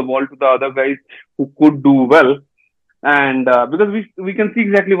give the ball to the other guys who could do well. And because we can see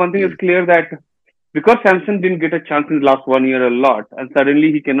exactly one thing is clear that because Samson didn't get a chance in the last 1 year a lot, and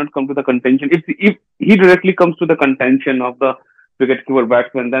suddenly he cannot come to the contention. If he directly comes to the contention of the wicketkeeper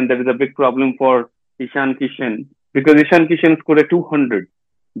batsman, then there is a big problem for Ishan Kishan because Ishan Kishan scored a 200,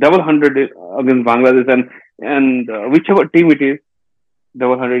 double 100 against Bangladesh, and whichever team it is,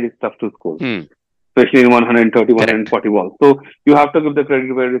 double 100 is tough to score. Especially in 130, 140 balls. So you have to give the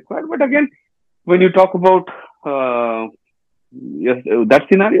credit where it's required. But again, when you talk about that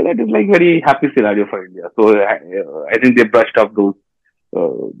scenario, that is like very happy scenario for India. So I think they brushed off those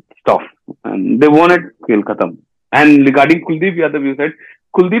stuff and they wanted Khel Khatam. And regarding Kuldeep Yadav, you said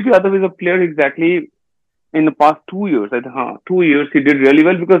Kuldeep Yadav is a player exactly in the past 2 years. 2 years he did really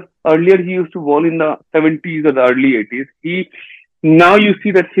well because earlier he used to bowl in the 70s or the early 80s. Now you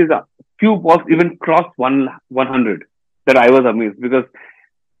see that his few balls even crossed 100. That I was amazed because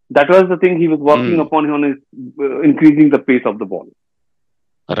that was the thing he was working upon on his increasing the pace of the ball.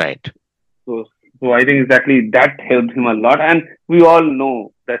 Right. So I think exactly that helped him a lot. And we all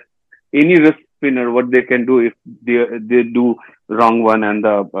know that any wrist spinner, what they can do if they do wrong one and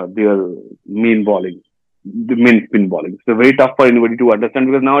their main bowling, the main spin bowling. So very tough for anybody to understand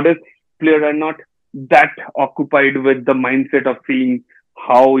because nowadays players are not that occupied with the mindset of seeing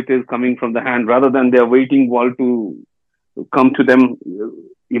how it is coming from the hand rather than they're waiting ball to come to them.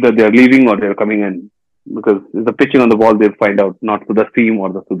 Either they're leaving or they're coming in because the pitching on the ball they find out not to the seam or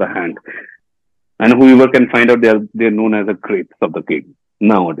to the hand. And whoever can find out, they're known as the greats of the game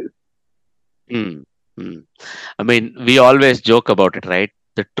nowadays. I mean, we always joke about it, right?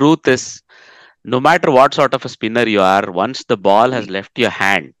 The truth is, no matter what sort of a spinner you are, once the ball has left your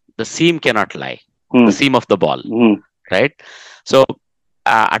hand, the seam cannot lie. The seam of the ball, right? So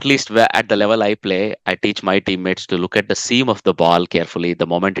at least at the level I play, I teach my teammates to look at the seam of the ball carefully the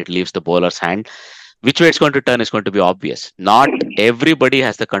moment it leaves the bowler's hand. which way it's going to turn is going to be obvious. Not everybody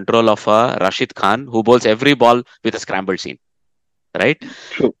has the control of a Rashid Khan who bowls every ball with a scrambled seam, right?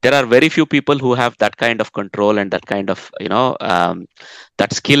 True. There are very few people who have that kind of control and that kind of,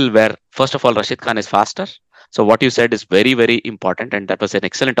 that skill where, first of all, Rashid Khan is faster. So what you said is very, very important. And that was an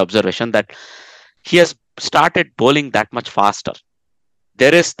excellent observation that he has started bowling that much faster.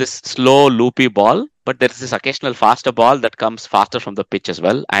 There is this slow, loopy ball, but there is this occasional faster ball that comes faster from the pitch as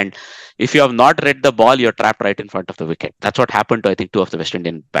well. And if you have not read the ball, you're trapped right in front of the wicket. That's what happened to, I think, two of the West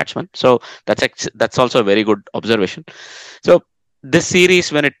Indian batsmen. So that's also a very good observation. So this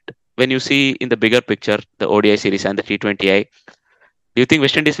series, when you see in the bigger picture, the ODI series and the T20I, do you think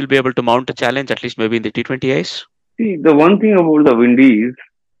West Indies will be able to mount a challenge, at least maybe in the T20Is? See, the one thing about the Windies,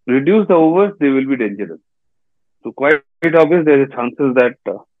 reduce the overs, they will be dangerous. So quite obvious, there is chances that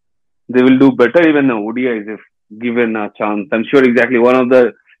they will do better even the ODIs if given a chance. I'm sure exactly one of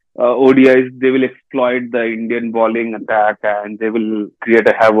the ODIs, they will exploit the Indian bowling attack and they will create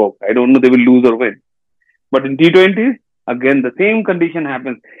a havoc. I don't know they will lose or win. But in T20s, again, the same condition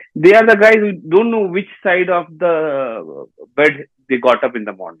happens. They are the guys who don't know which side of the bed they got up in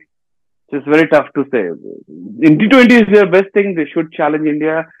the morning. So it's very tough to say. In T20s, their best thing, they should challenge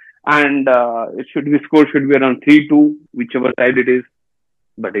India and it should be score should be around 3-2, whichever side it is.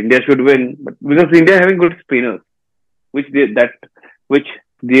 But India should win. But because India having good spinners, which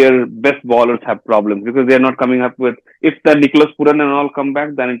their best bowlers have problems because they are not coming up with. If the Nicholas Puran and all come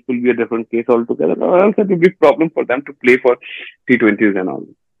back, then it will be a different case altogether. Or else it will be a problem for them to play for T20s and all.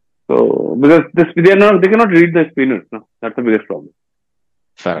 So because they cannot read the spinners. No, that's the biggest problem.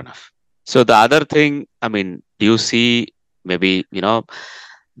 Fair enough. So the other thing, do you see maybe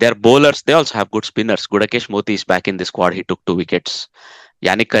their bowlers? They also have good spinners. Gudakesh Moti is back in the squad. He took 2 wickets.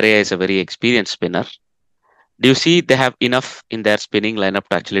 Yannick Correa is a very experienced spinner. Do you see they have enough in their spinning lineup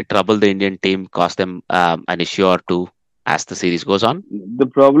to actually trouble the Indian team, cost them an issue or two as the series goes on? The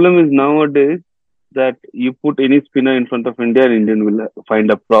problem is nowadays that you put any spinner in front of India, and Indian will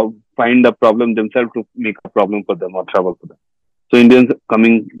find a problem themselves to make a problem for them or trouble for them. So Indians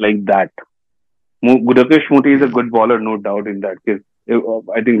coming like that. Gudakesh Moti is a good bowler, no doubt in that case.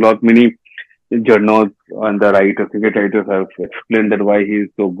 I think many journals on the cricket writers have explained that why he is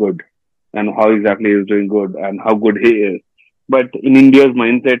so good and how exactly he is doing good and how good he is. But in India's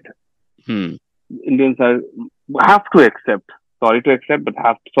mindset, Indians have to accept. Sorry to accept, but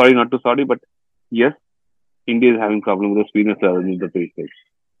sorry not to sorry. But yes, India is having problem with the spinners rather than the pacers.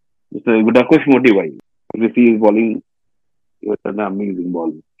 It's a Gudakesh Moti why. If you see his bowling, it's an amazing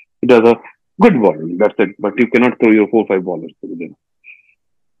ball. He does a good bowling, that's it. But you cannot throw your 4-5 bowlers over there.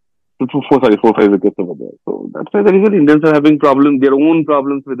 4-5 wickets over there. So that's why the reason Indians are having their own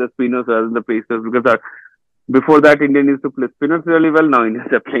problems with the spinners rather than the pacers. Because before that, India used to play spinners really well. Now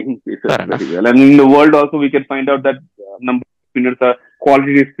Indians are playing pacers very well. And in the world also, we can find out that number of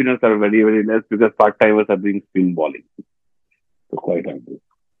quality spinners are very, very less because part-timers are doing spin bowling. So quite obvious.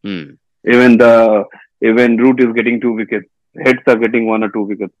 Even Root is getting 2 wickets. Heads are getting 1 or 2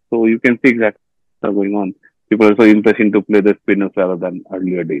 wickets. So you can see exactly what's going on. People are so impatient to play the spinners rather than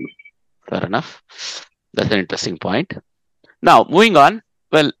earlier days. Fair enough. That's an interesting point. Now, moving on.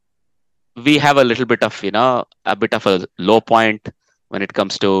 Well, we have a little bit of, a bit of a low point when it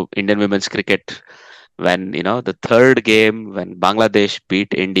comes to Indian women's cricket. When, the third game, when Bangladesh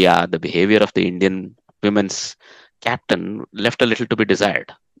beat India, the behavior of the Indian women's captain left a little to be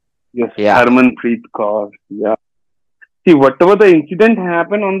desired. Yes, yeah. Harmanpreet Kaur. Yeah. See, whatever the incident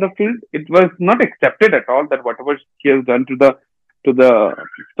happened on the field, it was not accepted at all that whatever she has done to the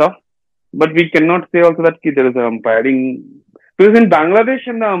stuff. But we cannot say also that there is an umpiring. Because in Bangladesh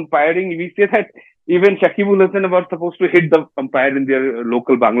and the umpiring, we say that even Shakibul Hasan was supposed to hit the umpire in their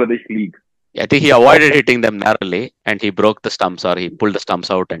local Bangladesh league. Yeah, I think he avoided hitting them narrowly and he broke the stumps or he pulled the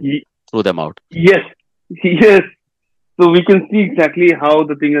stumps out and threw them out. Yes. So we can see exactly how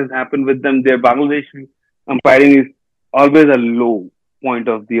the thing has happened with them. Their Bangladesh umpiring is always a low point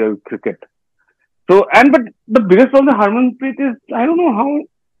of their cricket. So, but the biggest problem of Harmanpreet is, I don't know how.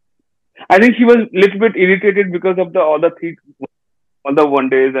 I think she was a little bit irritated because of all the one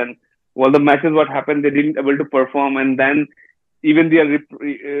days and all the matches. What happened? They didn't able to perform, and then even their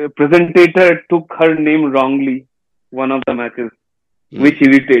presenter took her name wrongly. One of the matches, which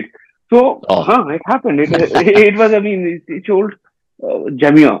irritates. So, it happened. It was. It told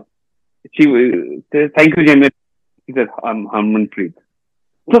Jamia. She thank you, Jamia. He said, "I'm Harmanpreet."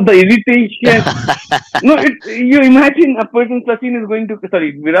 So the irritation. You imagine a person,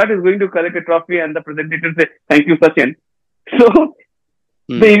 Virat is going to collect a trophy and the presenter say, "Thank you, Sachin." So,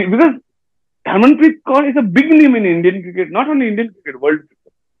 because Harmanpreet Kaur is a big name in Indian cricket, not only Indian cricket, world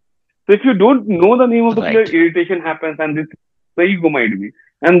cricket. So if you don't know the name of the player, Right. irritation happens and this the ego might be.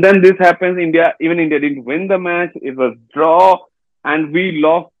 And then this happens. Even India didn't win the match. It was draw, and we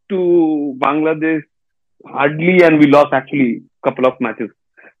lost to Bangladesh hardly, and we lost actually a couple of matches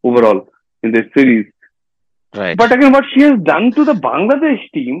overall in this series. Right. But again, what she has done to the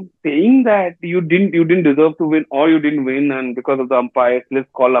Bangladesh team, saying that you didn't deserve to win or you didn't win, and because of the umpires, let's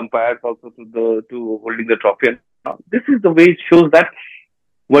call umpires also to holding the trophy. And this is the way it shows that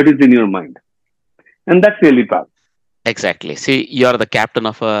what is in your mind, and that's really bad. Exactly. See, you're the captain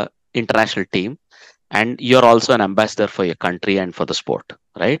of a international team, and you're also an ambassador for your country and for the sport,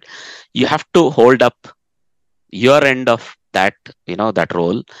 right? You have to hold up your end of that, that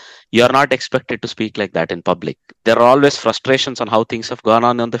role. You're not expected to speak like that in public. There are always frustrations on how things have gone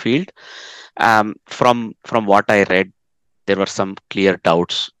on the field. From what I read, there were some clear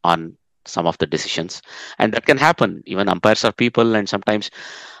doubts on some of the decisions, and that can happen. Even umpires are people, and sometimes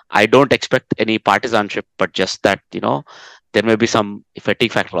I don't expect any partisanship, but just that there may be some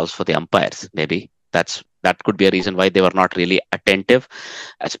fatigue factor also for the umpires. Maybe that could be a reason why they were not really attentive.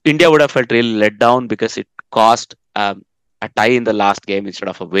 As India would have felt really let down because it cost a tie in the last game instead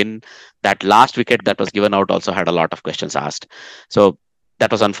of a win. That last wicket that was given out also had a lot of questions asked. So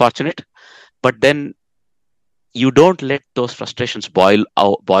that was unfortunate. But then you don't let those frustrations boil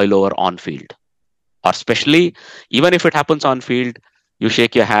over on field, or especially even if it happens on field, you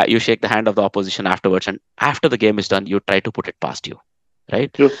shake you shake the hand of the opposition afterwards, and after the game is done, you try to put it past you,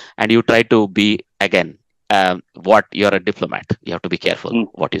 right? True. And you try to be again, what you're a diplomat. You have to be careful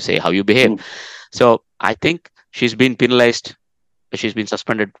what you say, how you behave. So I think she's been penalized. She's been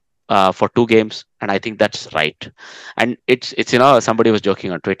suspended for 2 games, and I think that's right. And it's somebody was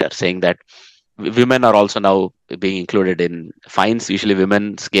joking on Twitter saying that women are also now being included in fines. Usually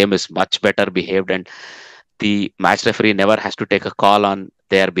women's game is much better behaved, and the match referee never has to take a call on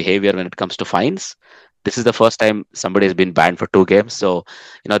their behavior when it comes to fines. This is the first time somebody has been banned for 2 games. So,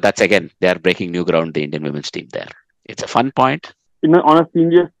 that's again, they are breaking new ground, the Indian women's team there. It's a fun point. On a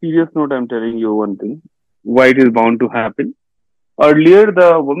serious note, I'm telling you one thing, why it is bound to happen. Earlier,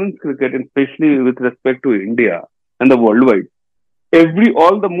 the women's cricket, especially with respect to India and the worldwide,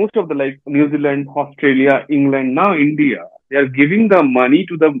 most of the like New Zealand, Australia, England, now India, they are giving the money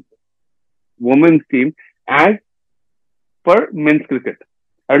to the women's team as per men's cricket.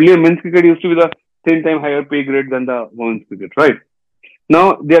 Earlier, men's cricket used to be the 10 times higher pay grade than the women's cricket, right?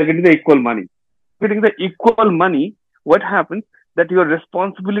 Now they are getting the equal money. Getting the equal money, what happens? That your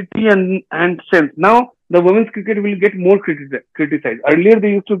responsibility and sense. Now the women's cricket will get more criticized. Earlier they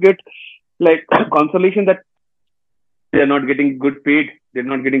used to get like consolation that they are not getting good paid, they're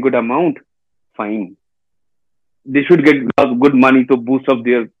not getting good amount. Fine. They should get good money to boost up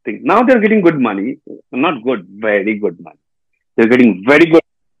their thing. Now they're getting good money. Not good, very good money. They're getting very good.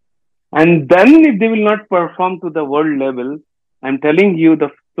 And then if they will not perform to the world level, I'm telling you, the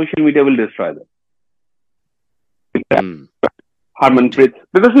social media will destroy them. Harmanpreet.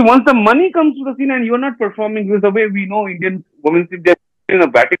 Because once the money comes to the scene and you're not performing, because the way we know Indian women's team, they're in a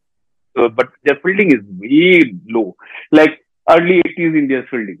batting, but their fielding is way low. Like early 80s India's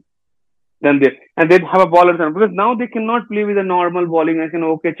fielding. Then they have a bowler because now they cannot play with a normal bowling. I can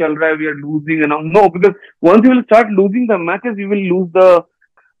okay, chal raha hai, we are losing and all. No, because once you will start losing the matches, you will lose the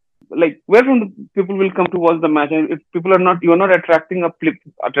where from the people will come to watch the match. And if people are not, you are not attracting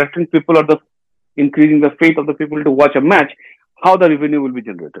people or increasing the faith of the people to watch a match, how the revenue will be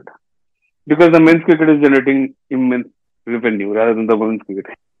generated? Because the men's cricket is generating immense revenue rather than the women's cricket.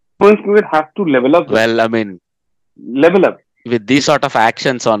 Women's cricket has to level up. Well, I mean, level up. With these sort of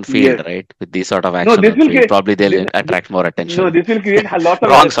actions on field, Yes. right? With these sort of actions on field, probably they'll attract more attention. No, this will create a lot of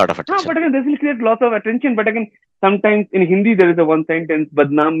wrong sort of attention. No, but again, this will create lots of attention. But again, sometimes in Hindi there is a one sentence,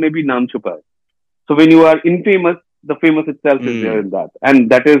 "Badnaam mein bhi naam chupa hai." So when you are infamous, the famous itself is there in that, and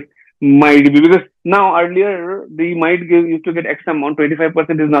that is might be because now earlier they used to get X amount,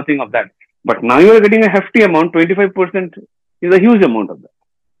 25% is nothing of that, but now you are getting a hefty amount. 25% is a huge amount of that.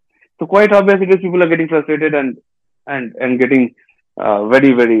 So quite obvious it is people are getting frustrated and getting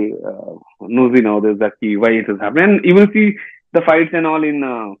very, very nosy nowadays that why it is happening. And you will see the fights and all in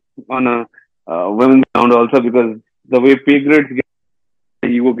on a women's ground also, because the way pay grades get, the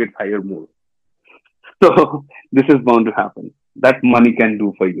ego gets higher more. So this is bound to happen. That money can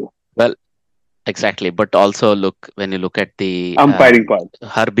do for you. Well, exactly. But also when you look at the umpiring part,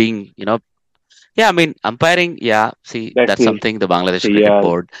 her being, yeah, I mean, umpiring, see, that's something the Bangladesh Cricket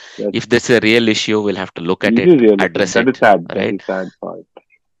Board, if this is a real issue, we'll have to look at it, address it. That is sad, right? That is sad part.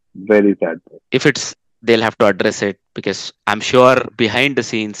 Very sad part. If they'll have to address it, because I'm sure behind the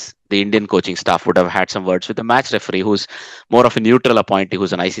scenes, the Indian coaching staff would have had some words with the match referee, who's more of a neutral appointee,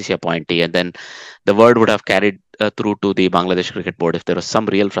 who's an ICC appointee, and then the word would have carried through to the Bangladesh Cricket Board if there was some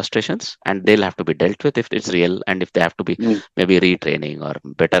real frustrations, and they'll have to be dealt with if it's real, and if they have to be maybe retraining or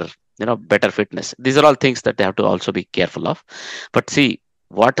better fitness. These are all things that they have to also be careful of. But see,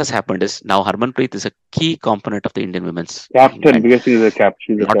 what has happened is now Harmanpreet is a key component of the Indian women's captain, because he's a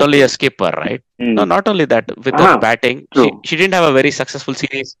captain. Not only a skipper, right? No, not only that, with her batting, she didn't have a very successful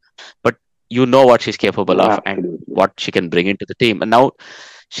series, but you know what she's capable of and what she can bring into the team. And now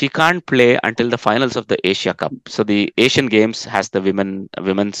she can't play until the finals of the Asia Cup. So the Asian Games has the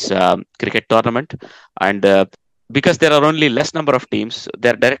women's cricket tournament, and because there are only less number of teams,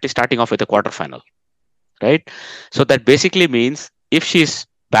 they're directly starting off with a quarterfinal, right? So that basically means if she's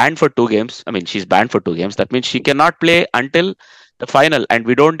banned for 2 games, she's banned for 2 games. That means she cannot play until the final, and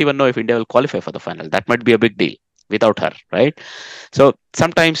we don't even know if India will qualify for the final. That might be a big deal without her, right? So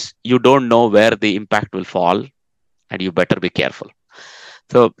sometimes you don't know where the impact will fall, and you better be careful.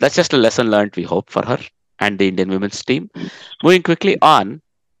 So that's just a lesson learned, we hope, for her and the Indian women's team. Moving quickly on,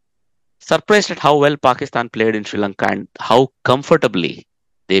 surprised at how well Pakistan played in Sri Lanka and how comfortably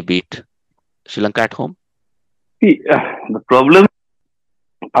they beat Sri Lanka at home. See, the problem,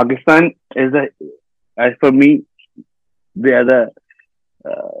 Pakistan is as for me, they are the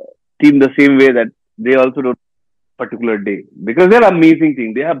team the same way that they also don't particular day, because they're an amazing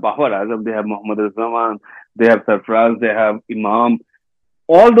team. They have Bahar Azam, they have Mohammad Azman, they have Sarfraz, they have Imam.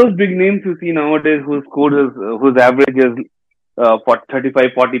 All those big names you see nowadays whose average is 35,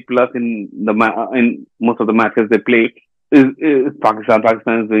 40 plus in most of the matches they play is Pakistan.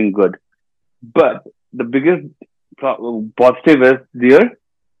 Pakistan is doing good. But the biggest positive is their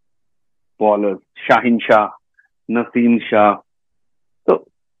bowlers, Shaheen Shah, Naseem Shah. So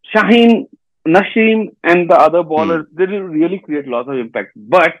Shaheen, Naseem and the other bowlers, they will really create lots of impact.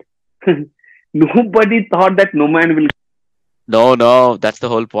 But nobody thought that Noman will. No, that's the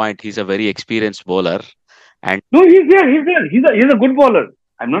whole point. He's a very experienced bowler. And no, he's there. He's a good bowler.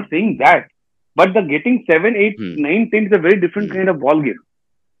 I'm not saying that. But the getting 7, 8, 9, 10 is a very different kind of ball game.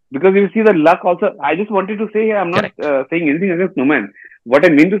 Because you see the luck also. I just wanted to say here, I'm not saying anything against Noman. What I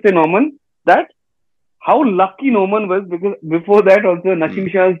mean to say, Norman, that how lucky Noman was, because before that also Naseem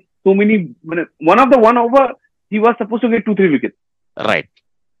Shah, so many, one over, he was supposed to get 2-3 wickets. Right.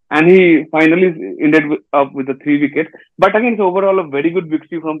 And he finally ended up with the 3 wickets. But again, it's overall a very good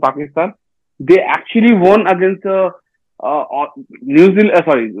victory from Pakistan. They actually won against a Sri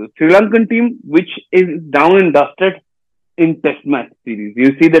Lankan team, which is down and dusted in Test match series.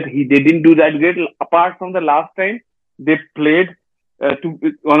 You see that they didn't do that great. Apart from the last time they played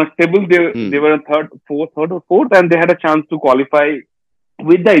on a table, they were in third or fourth, and they had a chance to qualify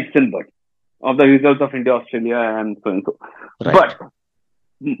with the Istanbul of the results of India, Australia, and so and so. Right. But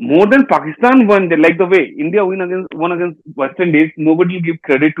more than Pakistan won, they like the way India won against West Indies. Nobody will give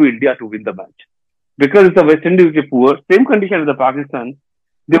credit to India to win the match, because it's the West Indies which are poor. Same condition as the Pakistan.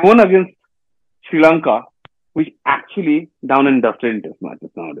 They won against Sri Lanka, which actually down and dusted in Test matches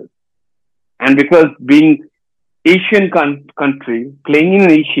nowadays. And because being Asian country playing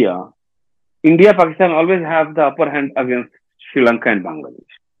in Asia, India, Pakistan always have the upper hand against Sri Lanka and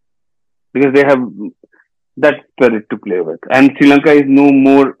Bangladesh, because they have that spirit to play with. And Sri Lanka is no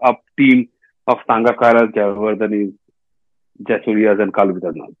more a team of Sangakkara, Javardhanis, Jasuriyas and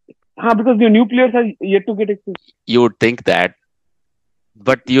Kalvidas now. Because the new players are yet to get experience. You would think that,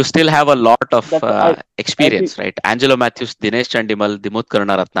 but you still have a lot of experience, right? Angelo Matthews, Dinesh Chandimal, Dimut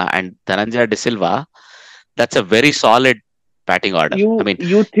Karunaratne and Dhananjaya De Silva. That's a very solid batting order.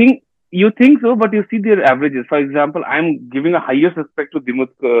 You think so, but you see their averages. For example, I'm giving a highest respect to Dimut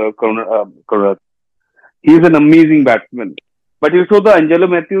Karunaratne. He is an amazing batsman. But you saw the Angelo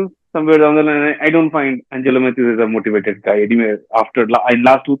Matthews somewhere down the line. I don't find Angelo Matthews is a motivated guy. Anyway, in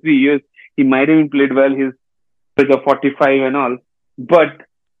last 2-3 years, he might have played well. His age of 45 and all. But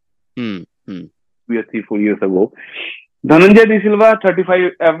we are 3-4 years ago. Dhananjaya De Silva,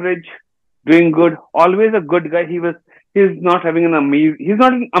 35 average, doing good. Always a good guy. He's not an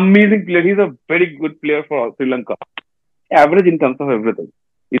amazing player. He's a very good player for Sri Lanka. Average in terms of everything.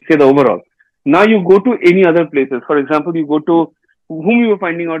 It's the overall. Now you go to any other places. For example, you go to whom you were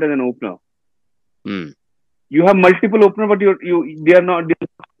finding out as an opener. You have multiple openers, but they're not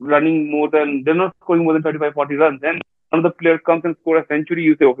scoring more than 35-40 runs. Then another player comes and scores a century.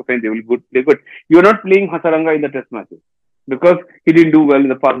 You say, okay, fine, they will play good. You're not playing Hasaranga in the Test matches because he didn't do well in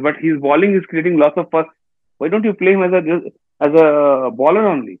the past. But his bowling is creating lots of fuss. Why don't you play him as a bowler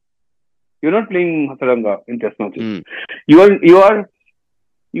only? You're not playing Hasaranga in Test matches. You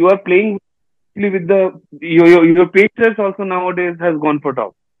are playing with your pacers also nowadays has gone for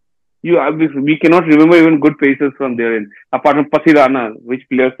top. We cannot remember even good paces from their end. Apart from Pasirana, which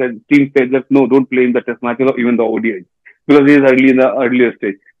team said that no, don't play in the test matches or even the ODI because he is early in the earlier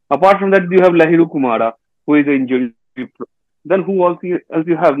stage. Apart from that, you have Lahiru Kumara, who is an injury pro. Then who else you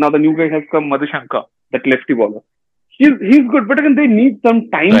have? Now the new guy has come, Madhushanka, that lefty bowler. He's good, but again, they need some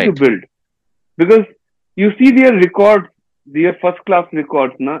time to build because you see their records, their first class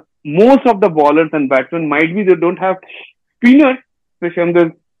records. Na, most of the bowlers and batsmen might be they don't have spinners.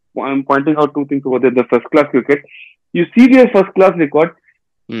 Especially I'm pointing out two things over there. The first class cricket, you see their first class record.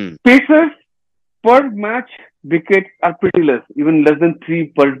 Pacers per match wickets are pretty less, even less than 3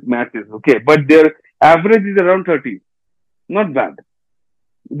 per matches. Okay, but their average is around 30. Not bad.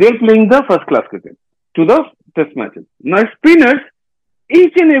 They're playing the first class cricket to the test matches. Now spinners,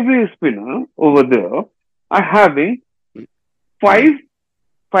 each and every spinner over there are having 5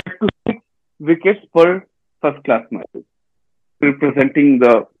 to 6 wickets per first class matches, representing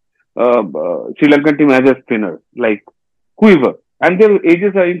the Sri Lankan team as a spinner, like whoever. And their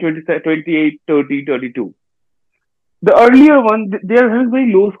ages are in 28, 30, 32. The earlier one, they are having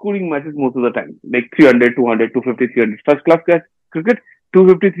very low scoring matches most of the time, like 300, 200, 250, 300. First class cricket,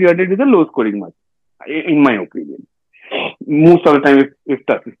 250, 300 is a low scoring match, in my opinion. Most of the time, if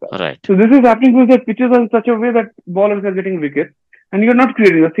tough is tough. Right. So this is happening because the pitches are in such a way that bowlers are getting wickets, and you're not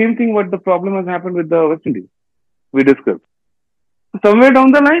creating the same thing. What the problem has happened with the West Indies, we discussed. Somewhere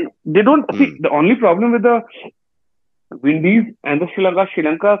down the line, they don't see the only problem with the Windies and the Sri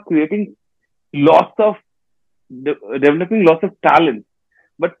Lanka creating lots of developing lots of talent,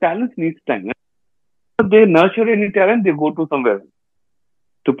 but talent needs time. If they nurture any talent, they go to somewhere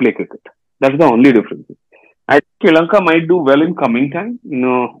to play cricket. That's the only difference. I think Sri Lanka might do well in coming time,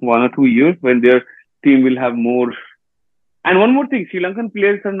 1 or 2 years when their team will have more. And one more thing, Sri Lankan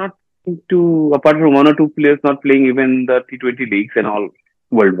players are not apart from 1 or 2 players not playing even the T20 leagues and all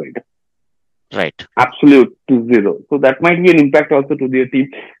worldwide. Right. Absolute to zero. So that might be an impact also to their team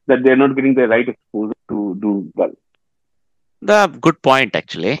that they're not getting the right exposure to do well. The good point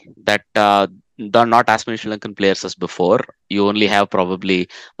actually that there are not as many Sri Lankan players as before. You only have probably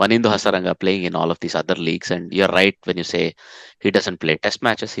Vanindu Hasaranga playing in all of these other leagues, and you're right when you say he doesn't play test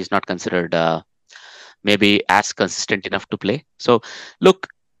matches. He's not considered maybe as consistent enough to play. So look,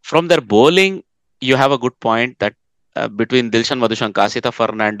 from their bowling, you have a good point that between Dilshan Madhushanka, Asita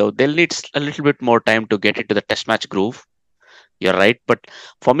Fernando, they'll need a little bit more time to get into the test match groove. You're right. But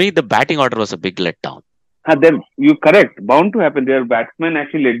for me, the batting order was a big letdown. You're correct. Bound to happen. Their batsmen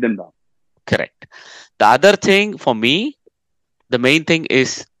actually let them down. Correct. The other thing for me, the main thing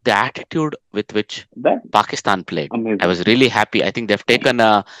is the attitude with which Pakistan played. Amazing. I was really happy. I think they've taken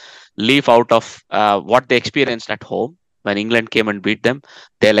a leaf out of what they experienced at home when England came and beat them.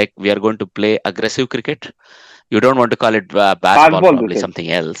 They're like, we are going to play aggressive cricket. You don't want to call it ball, probably something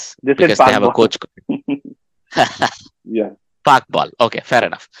else. Because they have a coach. Yeah. Park ball. Okay, fair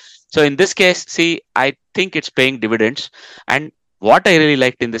enough. So in this case, see, I think it's paying dividends. And what I really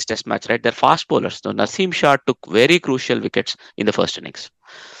liked in this test match, right, they're fast bowlers. So Naseem Shah took very crucial wickets in the first innings.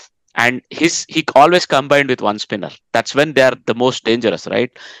 And he always combined with one spinner. That's when they're the most dangerous,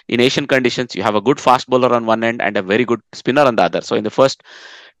 right? In Asian conditions, you have a good fast bowler on one end and a very good spinner on the other. So in the first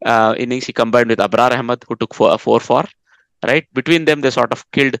innings, he combined with Abrar Ahmed, who took 4-4, right? Between them, they sort of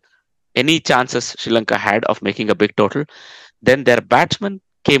killed any chances Sri Lanka had of making a big total. Then their batsmen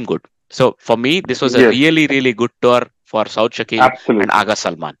came good. So for me, this was a really, really good tour for Saud Shakil and Agha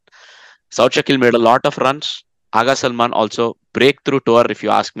Salman. Saud Shakil made a lot of runs. Agha Salman also breakthrough tour, if you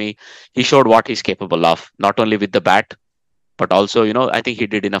ask me. He showed what he's capable of, not only with the bat, but also, I think he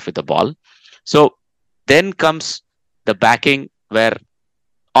did enough with the ball. So then comes the backing where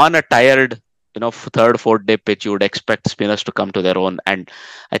on a tired, third, fourth day pitch, you would expect spinners to come to their own. And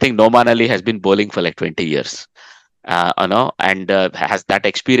I think Noman Ali has been bowling for like 20 years, and has that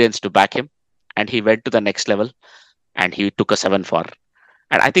experience to back him. And he went to the next level and he took a 7-4.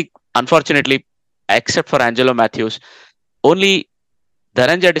 And I think, unfortunately, except for Angelo Matthews, only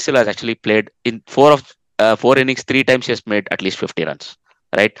Dhananjaya De Silva has actually played in 4 innings, 3 times he has made at least 50 runs,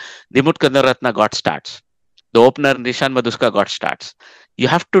 right? Dimut Kandaratna got starts. The opener Nishan Madhuska got starts. You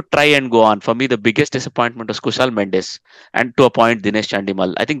have to try and go on. For me, the biggest disappointment was Kushal Mendes and to a point Dinesh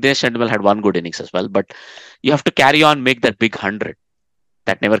Chandimal. I think Dinesh Chandimal had one good innings as well, but you have to carry on, make that big 100.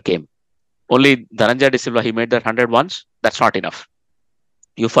 That never came. Only Dhananjaya De Silva, he made that 100 once. That's not enough.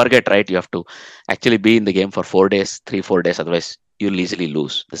 You forget, right? You have to actually be in the game for 4 days, 3-4 days. Otherwise, you'll easily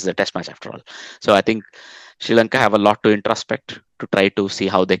lose. This is a test match after all. So I think Sri Lanka have a lot to introspect to try to see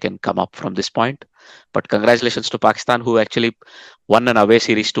how they can come up from this point. But congratulations to Pakistan, who actually won an away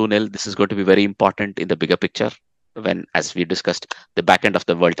series 2-0. This is going to be very important in the bigger picture. when, as we discussed, the back end of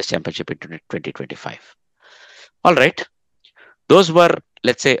the World Test Championship in 2025. All right. Those were,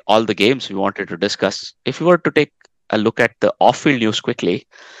 let's say, all the games we wanted to discuss. If we were to take a look at the off-field news quickly.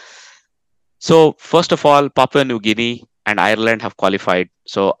 So, first of all, Papua New Guinea and Ireland have qualified.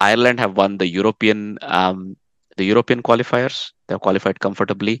 So, Ireland have won the European qualifiers. They have qualified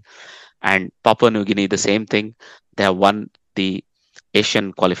comfortably. And Papua New Guinea, the same thing. They have won the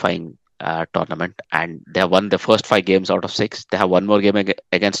Asian qualifying tournament, and they have won the first 5 games out of 6. They have one more game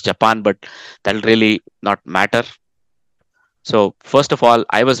against Japan, but that'll really not matter. So, first of all,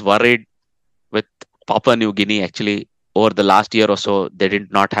 I was worried with Papua New Guinea. Actually, over the last year or so, they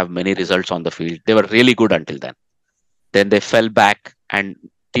did not have many results on the field. They were really good until then. Then they fell back, and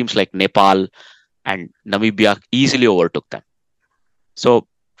teams like Nepal and Namibia easily overtook them. So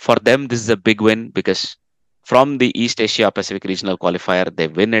for them, this is a big win, because from the East Asia Pacific Regional Qualifier, they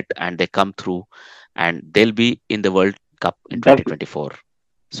win it and they come through, and they'll be in the World Cup in 2024.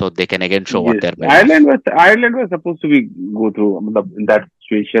 So they can again show what they're made of. Ireland was supposed to go through in that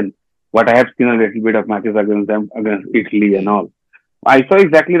situation. What I have seen a little bit of matches against them, against Italy and all. I saw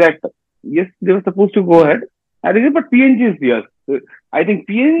exactly that. Yes, they were supposed to go ahead. I think, but PNG's, yes. I think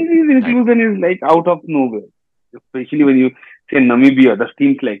PNG's inclusion is like out of nowhere. Especially when you say Namibia, the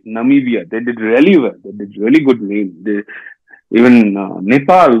teams like Namibia, they did really well. They did really good name. Even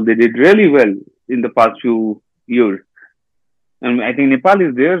Nepal, they did really well in the past few years. And I think Nepal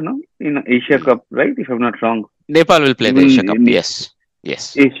is there, no? In Asia Cup, right? If I'm not wrong. Nepal will play the Asia Cup, yes.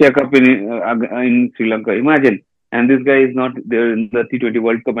 Yes. Asia Cup in Sri Lanka. Imagine. And this guy is not there in the T20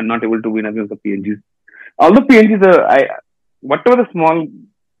 World Cup and not able to win against the PNGs. Although PNGs, whatever the small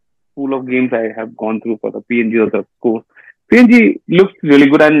pool of games I have gone through for the PNG or the scores, PNG looks really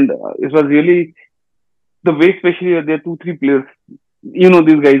good, and it was really the way, especially there are 2-3 players. You know,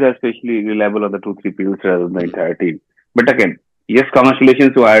 these guys are especially reliable on the 2-3 players rather than the entire team. But again, yes,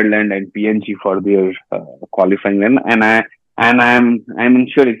 congratulations to Ireland and PNG for their qualifying win, and I'm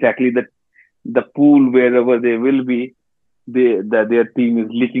sure exactly that the pool wherever they will be, their team is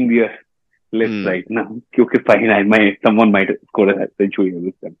licking their lips right now. Okay, fine, someone might score a century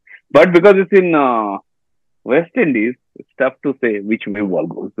with them, but because it's in West Indies, it's tough to say which way ball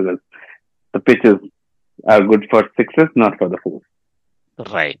goes, because the pitches are good for sixes, not for the fours.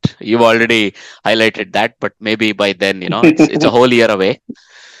 Right. You've already highlighted that, but maybe by then, it's a whole year away.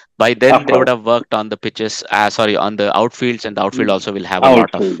 By then, they would have worked on the pitches, on the outfields, and the outfield also will have a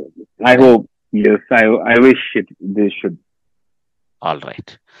lot of. I hope, yes, I wish they should. All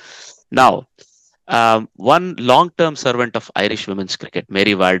right. Now, one long-term servant of Irish women's cricket,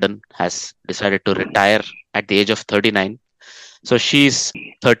 Mary Walden, has decided to retire at the age of 39. So she's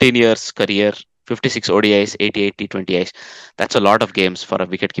 13 years career, 56 ODIs, 88 T20Is. That's a lot of games for a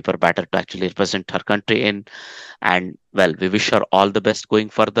wicketkeeper batter to actually represent her country in. And, well, we wish her all the best going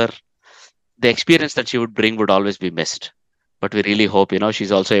further. The experience that she would bring would always be missed. But we really hope,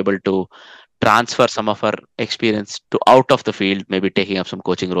 she's also able to transfer some of her experience to out of the field, maybe taking up some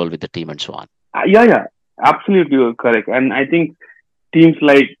coaching role with the team and so on. Yeah, absolutely, you're correct. And I think teams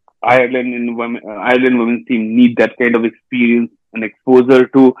like Ireland women's team need that kind of experience and exposure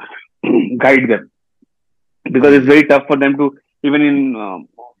to guide them, because it's very tough for them to even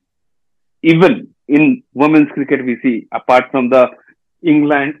in women's cricket. We see, apart from the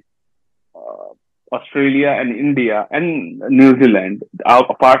England, Australia and India and New Zealand,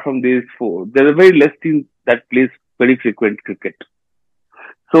 apart from these four, there are very less teams that plays very frequent cricket.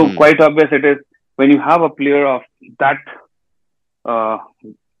 So quite obvious it is, when you have a player of that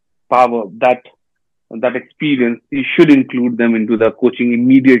power, that experience, you should include them into the coaching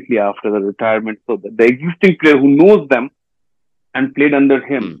immediately after the retirement, so that the existing player who knows them and played under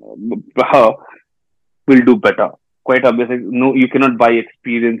him will do better. Quite obviously, no, you cannot buy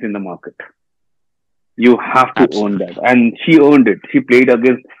experience in the market. You have to own that, and she owned it. She played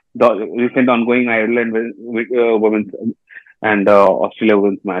against the recent ongoing Ireland women's and Australia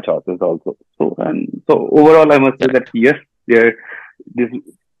women's match also. So overall, I must say that yes,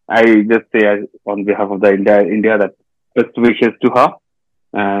 I just say on behalf of the India that best wishes to her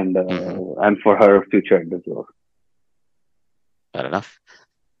and for her future as well. Fair enough.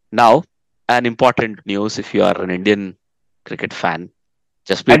 Now, an important news if you are an Indian cricket fan.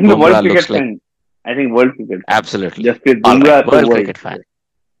 Jasprit Bumrah looks like. I think world cricket fan. Absolutely. Jasprit Bumrah, world cricket fan.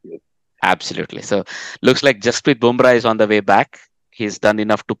 Yes. Absolutely. So, looks like Jasprit Bumrah is on the way back. He's done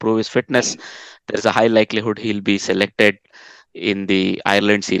enough to prove his fitness. There's a high likelihood he'll be selected in the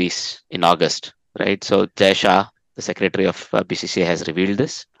Ireland series in August, right? So Jay Shah, the secretary of BCCI, has revealed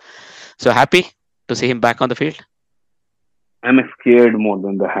this. So happy to see him back on the field? I'm scared more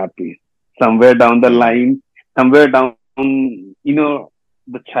than the happy. Somewhere down the line, somewhere down,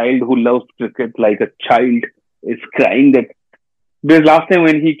 the child who loves cricket like a child is crying that because last time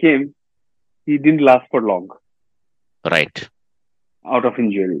when he came, he didn't last for long Right. out of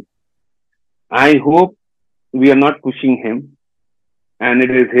injury. I hope we are not pushing him and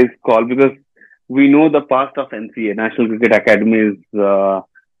it is his call because we know the past of NCA, National Cricket Academy's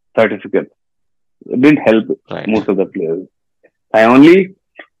certificate. It didn't help Right. most of the players. I only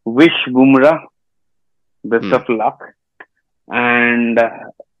wish Bumrah best Hmm. of luck and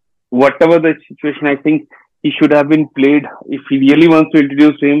whatever the situation, I think he should have been played. If he really wants to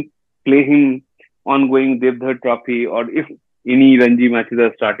introduce him, play him ongoing Devdhar Trophy or if any Ranji matches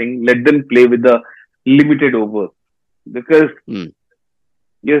are starting, let them play with the limited overs because Hmm.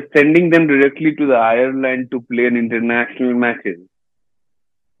 you're sending them directly to the Ireland to play an international matches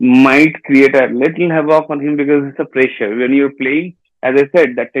might create a little havoc on him because it's a pressure. When you're playing, as I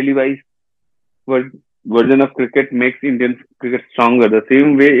said, that televised ver- version of cricket makes Indian cricket stronger. The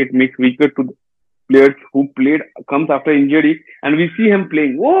same way it makes weaker to the players who played comes after injury and we see him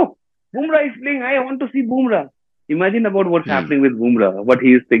playing. Oh, Bumrah is playing. I want to see Bumrah. Imagine about what's Hmm. happening with Bumrah, what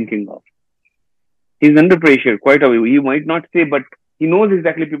he is thinking of. He's under pressure, quite away. He might not say, but he knows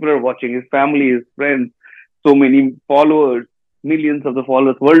exactly people are watching. His family, his friends, so many followers, millions of the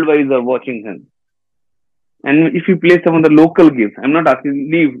followers worldwide are watching him. And if you play some of the local games, I'm not asking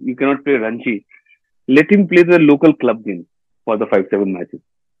leave. You cannot play Ranchi. Let him play the local club games for the 5-7 matches.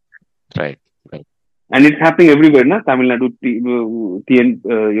 Right. Right. And it's happening everywhere, na? Tamil Nadu,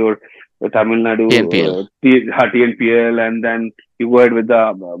 your Tamil Nadu, TNPL. TNPL, and then you go ahead with the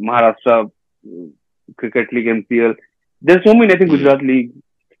Maharashtra Cricket League MCL. There's so many, I think, Hmm. Gujarat League.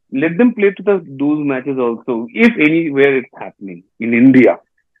 Let them play to those matches also, if anywhere it's happening in India.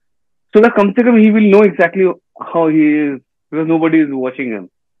 So that come se come he will know exactly how he is because nobody is watching him.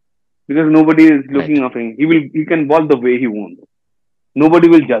 Because nobody is looking Right. after him. He can ball the way he wants. Nobody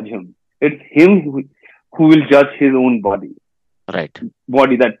will judge him. It's him who will judge his own Right.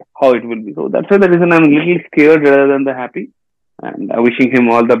 body that how it will be. So that's why the reason I'm a little scared rather than the happy. And I'm wishing him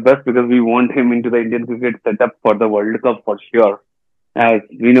all the best because we want him into the Indian cricket setup for the World Cup for sure. As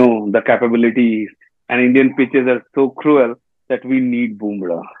we know, the capabilities and Indian pitches are so cruel that we need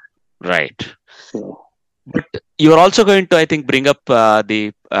Bumrah. Right. So But you're also going to, I think, bring up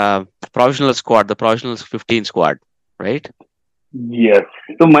the provisional squad, the provisional 15 squad, right? yes.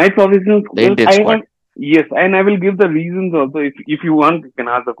 So my provisional The Indian I squad. have yes, and I will give the reasons also. If you want, you can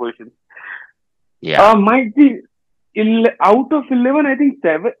ask the question. Yeah. Might be out of 11, I think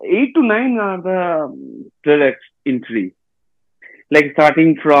 8 to 9 are the direct entry. Like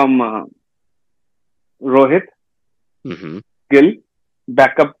starting from Rohit, Mm-hmm. Gill,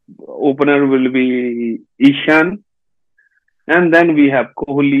 backup opener will be Ishan, and then we have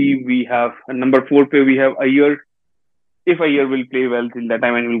Kohli, we have number 4 pay, we have Iyer. If Iyer will play well till that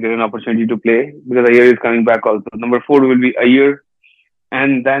time and will get an opportunity to play because Iyer is coming back also. Number 4 will be Iyer,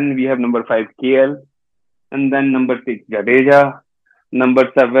 and then we have number 5 KL, and then number 6 Jadeja.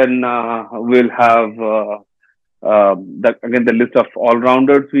 Number 7 will have again the list of all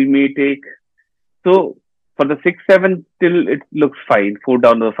rounders we may take. So for the 6-7 till it looks fine. 4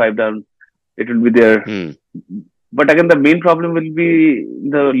 down or 5 down, it will be there. Hmm. But again, the main problem will be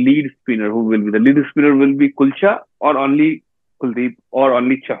the lead spinner. Who will be the lead spinner? Will be Kulcha or only Kuldeep or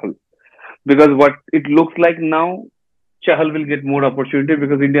only Chahal? Because what it looks like now, Chahal will get more opportunity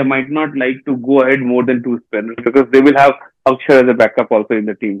because India might not like to go ahead more than 2 spinners because they will have Akshar as a backup also in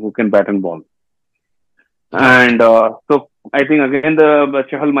the team who can bat and ball. Right. And so I think again the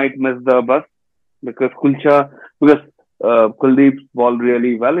Chahal might miss the bus because Kuldeep's ball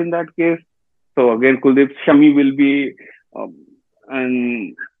really well in that case. So again, Kuldeep Shami will be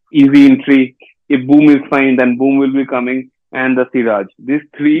an easy entry. If Boom is fine, then Boom will be coming and the Siraj. These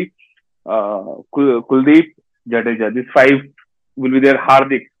three, Kuldeep, Jadeja. These 5 will be there.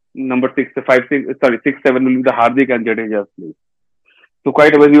 Hardik, number 6, 6-7 will be the Hardik and Jadeja's place. So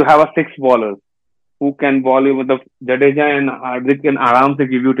quite a way, you have a 6 ballers who can ball you with the Jadeja and Hardik can aram to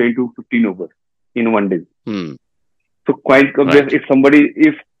give you 10 to 15 overs in one day. Hmm. So quite obvious Right. if somebody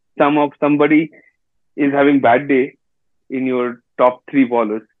is having bad day in your top 3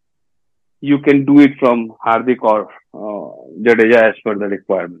 ballers, you can do it from Hardik or Jadeja as per the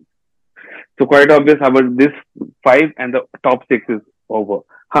requirement. So quite obvious about this 5 and the top 6 is over.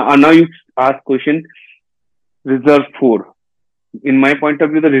 Now you ask question reserve 4. In my point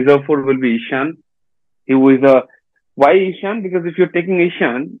of view, the reserve 4 will be Ishan. He was why Ishan? Because if you're taking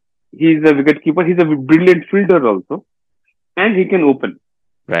Ishan, he's a wicket keeper. He's a brilliant fielder also, and he can open.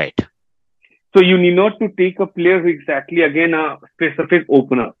 Right. So you need not to take a player who exactly again a specific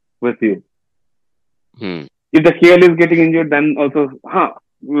opener with you. Hmm. If the KL is getting injured, then also,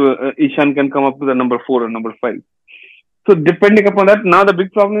 Ishan can come up to the number 4 or number 5. So depending upon that, now the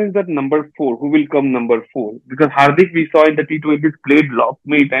big problem is that number 4, who will come number 4? Because Hardik, we saw in the T20s, played lot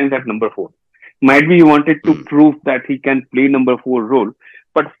many times at number 4. Might be he wanted to prove that he can play number 4 role,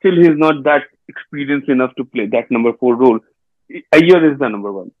 but still he is not that experienced enough to play that number 4 role. Iyer is the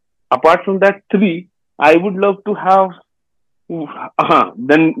number 1. Apart from that, 3, I would love to have.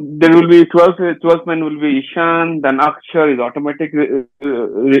 Then there will be 12th man will be Ishan. Then Akshar is automatic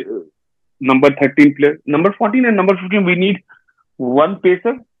number 13 player. Number 14 and number 15, we need one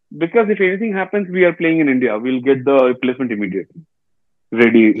pacer, because if anything happens, we are playing in India. We'll get the replacement immediately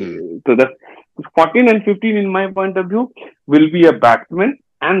ready. So that's 14 and 15, in my point of view, will be a batsman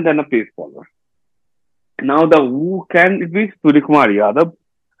and then a pace bowler. Now who can it be? Suryakumar Yadav,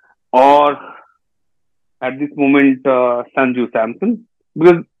 or at this moment Sanju Samson.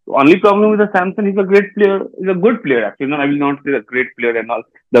 Because only problem with the Samson, he's a great player. He's a good player actually. No, I will not say a great player and all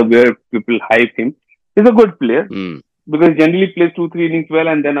the way people hype him. He's a good player because generally plays 2-3 innings well,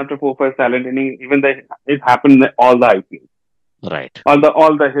 and then after 4-5 silent innings, even that it happened in all the IPL. Right. All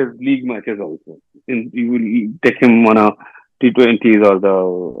the his league matches also. You will take him on a T20s or the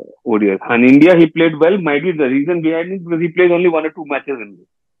ODIs. And India, he played well. Might be the reason behind it because he plays only 1 or 2 matches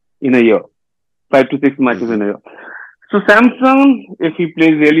in a year, 5 to 6 matches in a year. So Samson, if he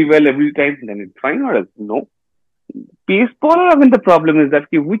plays really well every time, then it's fine. Or else, no. Pace bowler, I mean, the problem is that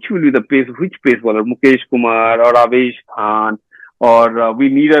which will be which pace bowler? Mukesh Kumar or Avesh Khan, or we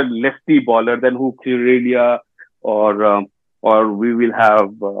need a lefty bowler, then who Aurelia, or we will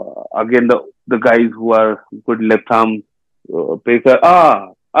have again the guys who are good left arm pacer.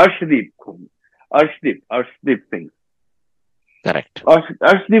 Arshdeep Singh. Correct.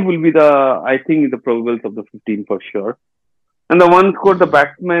 Arshdeep will be I think the probables of the 15 for sure. And the one score, the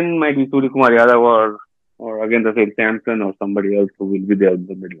batsman might be Suryakumar Yadav or again the same Samson or somebody else who will be there in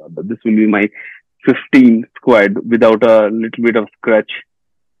the middle order. This will be my 15 squad without a little bit of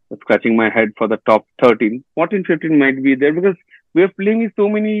scratching my head for the top 13. 14, 15 might be there because we are playing with so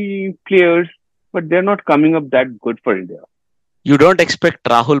many players, but they're not coming up that good for India. You don't expect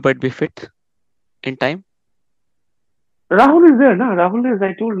Rahul might be fit in time? Rahul is there, no? Rahul is,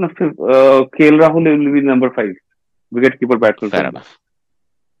 I told KL Rahul will be number 5. Wicket-keeper batsman. Fair enough.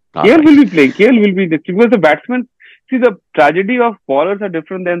 KL will be playing. KL will be because the batsman. See, the tragedy of bowlers are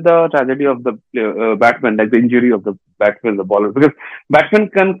different than the tragedy of the batsman, like the injury of the batsman, the bowler. Because batsmen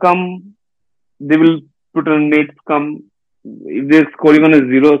can come, they will put on nets, come. If they're scoring on a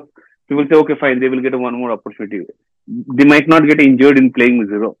 0, people say, okay, fine, they will get one more opportunity. They might not get injured in playing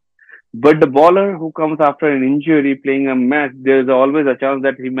 0. But the bowler who comes after an injury playing a match, there's always a chance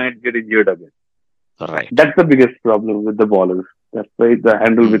that he might get injured again. Right. That's the biggest problem with the bowlers. That's why the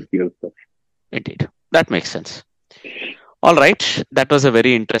handle with KL stuff. Indeed. That makes sense. All right. That was a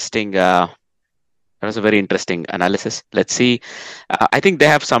very interesting analysis. Let's see. I think they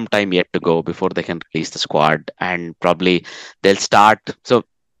have some time yet to go before they can release the squad, and probably they'll start. So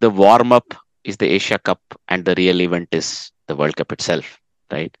the warm-up is the Asia Cup and the real event is the World Cup itself,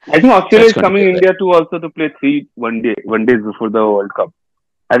 right? I think Australia is coming India too also to play 3 one days before the World Cup.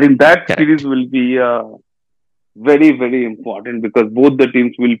 I think that series will be very, very important because both the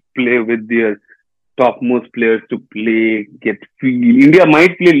teams will play with their topmost players to get feel. India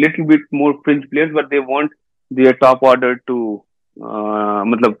might play a little bit more fringe players, but they want their top order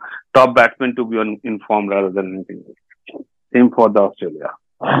top batsmen to be in form rather than anything else. Same for the Australia.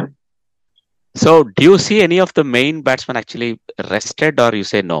 So, do you see any of the main batsmen actually rested, or you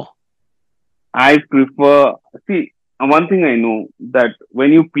say no? I prefer. See, one thing I know that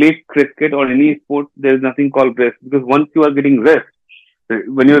when you play cricket or any sport, there is nothing called rest because once you are getting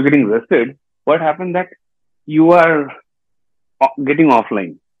when you are getting rested, what happens that you are getting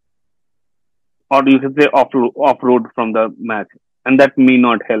offline, or you can say off-road from the match, and that may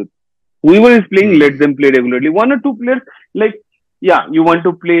not help. Whoever is playing, let them play regularly. 1 or 2 players, you want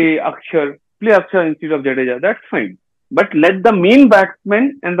to play Akshar instead of Jadeja. That's fine, but let the main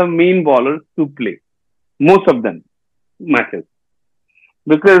batsmen and the main bowlers to play most of them matches.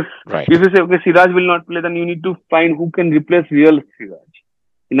 Because if you say, okay, Siraj will not play, then you need to find who can replace real Siraj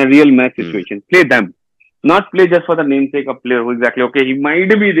in a real match situation. Play them. Not play just for the namesake of player who exactly, okay, he might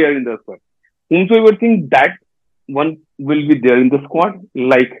be there in the squad. Whomsoever think that one will be there in the squad,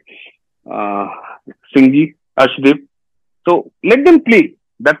 like Singhji, Arshdeep. So let them play.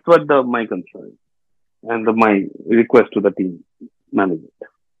 That's what my concern is. And my request to the team management.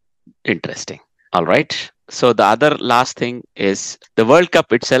 Interesting. All right. So the other last thing is the World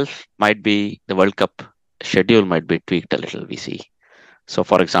Cup itself the World Cup schedule might be tweaked a little, we see. So,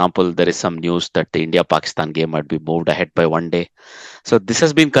 for example, there is some news that the India-Pakistan game might be moved ahead by 1 day. So, this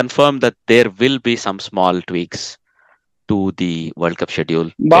has been confirmed that there will be some small tweaks to the World Cup schedule.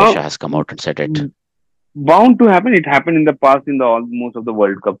 Bound, Asia has come out and said it. bound to happen. It happened in the past in the most of the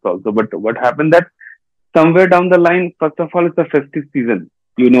World Cups also. But what happened that somewhere down the line, first of all, it's a festive season.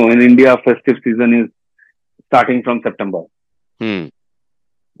 In India, festive season is starting from September. Hmm.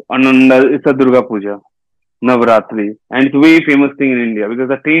 And it's a Durga Puja, Navratri, and it's a very famous thing in India because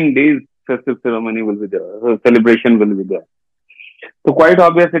the 10 days festive ceremony will be there, celebration will be there. So quite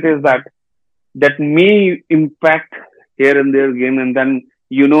obvious it is that may impact here and there game, and then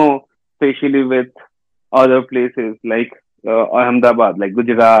especially with other places like Ahmedabad, like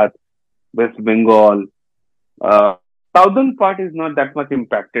Gujarat, West Bengal. Southern part is not that much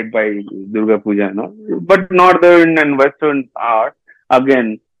impacted by Durga Puja, but northern and western are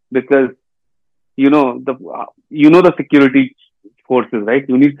again because the security forces, right?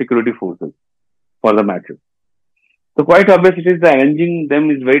 You need security forces for the matches. So quite obvious it is the arranging them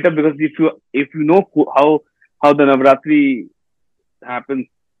is very tough because if you know how the Navratri happens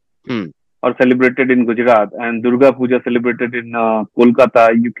or celebrated in Gujarat and Durga Puja celebrated in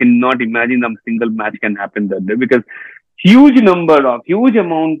Kolkata, you cannot imagine a single match can happen that day because huge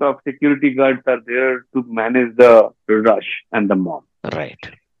amount of security guards are there to manage the rush and the mob. Right.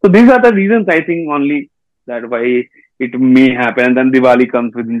 So these are the reasons I think only that why it may happen. And then Diwali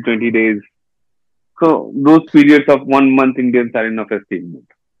comes within 20 days. So those periods of 1 month Indians are in a festive mood.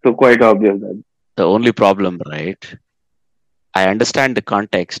 So quite obvious that. The only problem, right? I understand the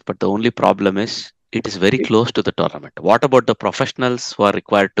context, but the only problem is it is very close to the tournament. What about the professionals who are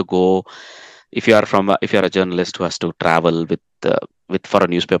required to go? If you are a journalist who has to travel with for a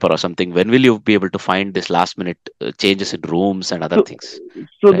newspaper or something, when will you be able to find this last minute changes in rooms and other things?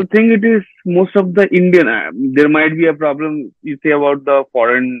 So the thing it is, most of the Indian, there might be a problem you say about the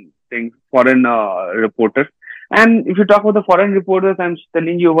foreign things, foreign reporters. And if you talk about the foreign reporters, I'm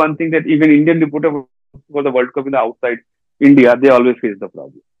telling you one thing that even Indian reporters for the World Cup in the outside India, they always face the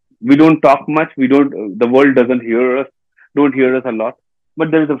problem. We don't talk much. The world don't hear us a lot. But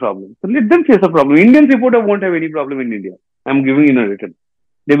there is a problem. So let them face a problem. Indian reporter won't have any problem in India. I'm giving in a written.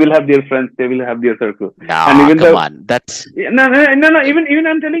 They will have their friends. They will have their circle. And even that's no. Even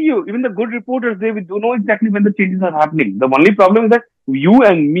I'm telling you, even the good reporters, they do know exactly when the changes are happening. The only problem is that you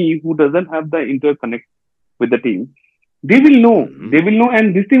and me, who doesn't have the interconnect with the team, they will know. They will know,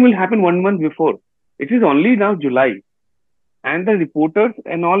 and this thing will happen 1 month before. It is only now July, and the reporters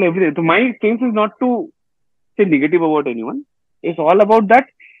and all everything. So my case is not to say negative about anyone. It's all about that.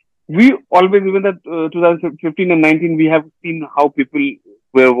 We always, even that 2015 and 19, we have seen how people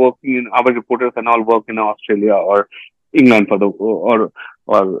were working in our reporters and all work in Australia or England for or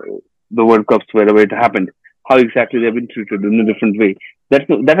the World Cups wherever it happened. How exactly they've been treated in a different way. That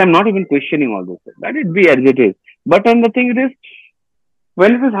I'm not even questioning all those things. Let it be as it is. But then the thing it is,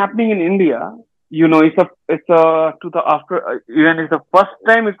 when it is happening in India, it's the first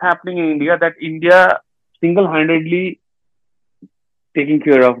time it's happening in India that India single-handedly taking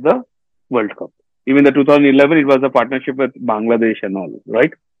care of the World Cup. Even the 2011, it was a partnership with Bangladesh and all,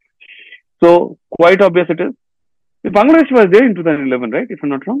 right? So quite obvious it is. Bangladesh was there in 2011, right? If I'm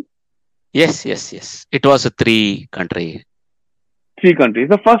not wrong. Yes. It was a three countries.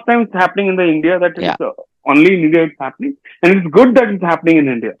 The first time it's happening in the India that is only in India it's happening, and it's good that it's happening in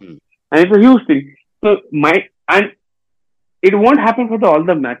India, and it's a huge thing. So it won't happen for all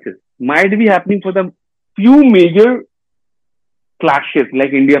the matches. Might be happening for the few major clashes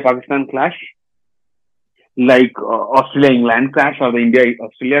like India-Pakistan clash, like Australia-England clash or the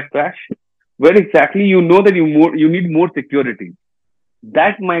India-Australia clash, where exactly that you need more security.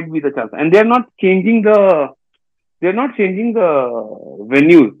 That might be the chance, and they're not changing the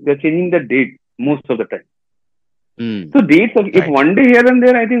venues. They're changing the date most of the time. So dates if 1 day here and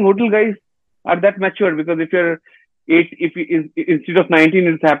there, I think hotel guys are that mature because if instead of 19,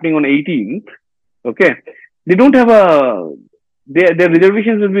 it's happening on 18th. Okay, they don't have their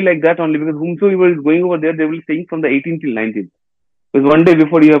reservations will be like that only because whomsoever is going over there, they will stay from the 18th till 19th. Because 1 day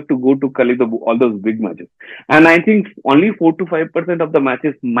before you have to go to collect all those big matches. And I think only 4 to 5% of the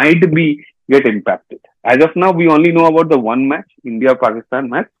matches might get impacted. As of now, we only know about the one match, India-Pakistan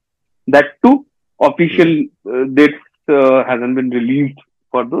match. That too, official dates hasn't been released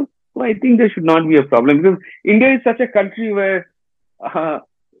for those. So I think there should not be a problem because India is such a country where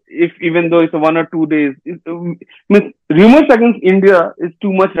even though it's 1 or 2 days, rumors against India is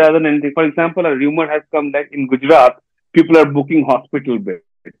too much rather than anything. For example, a rumor has come that in Gujarat, people are booking hospital beds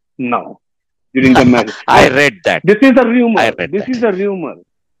now during the match. I read that. This is a rumor. This is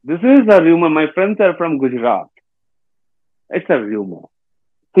a rumor. My friends are from Gujarat. It's a rumor.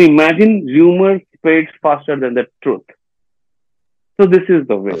 So imagine rumors spread faster than the truth. So this is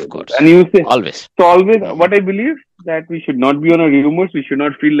the way Of it is. course. And you say, Always. so always Mhm. what I believe that we should not be on a rumors. We should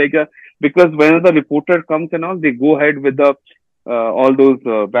not feel like a, because when the reporter comes and all, they go ahead with the all those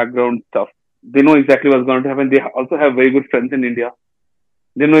background stuff. They know exactly what's going to happen. They also have very good friends in India.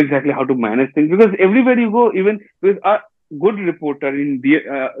 They know exactly how to manage things because everywhere you go, even with a good reporter in the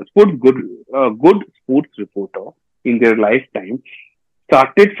good sports reporter in their lifetime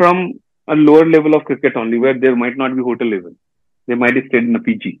started from a lower level of cricket only, where there might not be hotel level. They might have stayed in a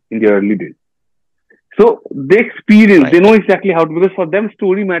PG in their early days. So they experience, they Right. know exactly how to, because for them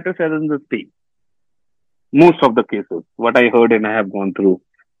story matters rather than the state. Most of the cases, what I heard and I have gone through.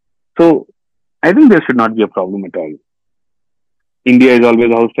 So I think there should not be a problem at all. India is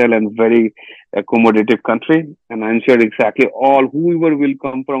always a hostile and very accommodative country, and I'm sure exactly all whoever will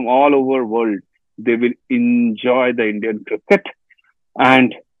come from all over world, they will enjoy the Indian cricket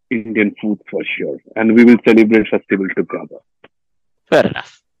and Indian food for sure, and we will celebrate festival together. Fair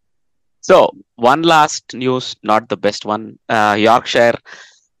enough. So, one last news, not the best one. Yorkshire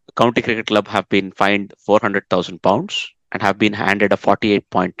County Cricket Club have been fined £400,000 and have been handed a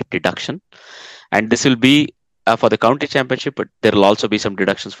 48-point deduction. And this will be for the county championship, but there will also be some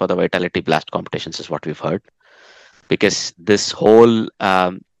deductions for the Vitality Blast competitions, is what we've heard. Because this whole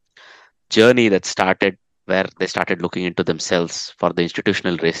journey that started where they started looking into themselves for the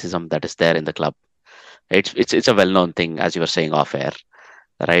institutional racism that is there in the club. It's a well-known thing, as you were saying off air,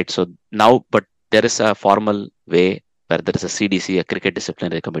 right? So now, but there is a formal way where there is a CDC, a Cricket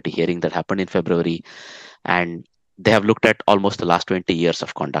Disciplinary Committee hearing that happened in February, and they have looked at almost the last 20 years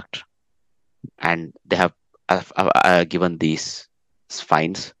of conduct, and they have given these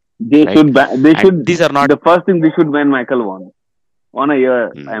fines, They right? should they And should, these are not. the first thing they should ban Michael Vaughan on a year.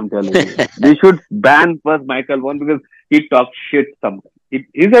 I Mm. am telling you, they should ban first Michael Vaughan because he talks shit sometimes.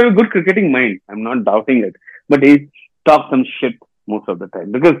 He's have a good cricketing mind. I'm not doubting it, but he talks some shit most of the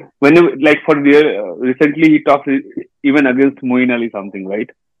time because whenever, like for the recently he talks even against Moeen Ali something, right?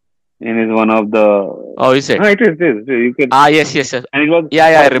 And is one of the Oh, is it? it is. You can, Yes, yes, yes. and it was Yeah,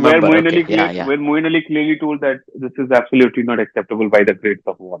 I where remember. Okay. Yeah. Where Moeen Ali clearly told that this is absolutely not acceptable by the grades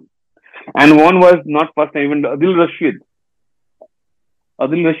of one. And one was not first time, even Adil Rashid.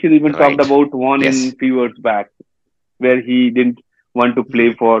 Adil Rashid even talked Right. about one Yes. in few years back where he didn't want to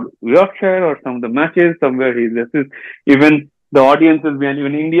play for Yorkshire or some of the matches, somewhere he this is even the audiences behind,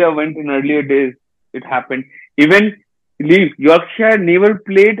 even India went in earlier days, it happened. Even leave Yorkshire never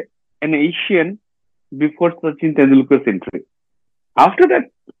played an Asian before Sachin Tendulkar's entry. After that,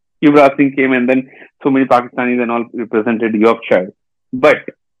 Yuvraj Singh came and then so many Pakistanis and all represented Yorkshire. But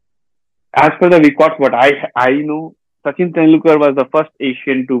as per the records, what I know, Sachin Tendulkar was the first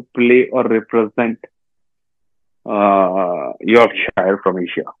Asian to play or represent Yorkshire from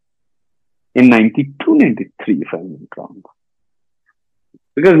Asia in 92, 93, if I'm not wrong.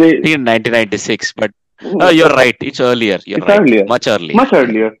 Because they, In 1996, but you're right. It's earlier. You're it's right. earlier, Much earlier. much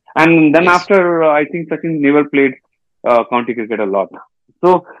earlier. And then Yes. after, I think Sachin never played county cricket a lot.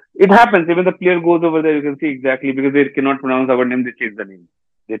 So it happens. Even the player goes over there, you can see exactly because they cannot pronounce our name, they change the name.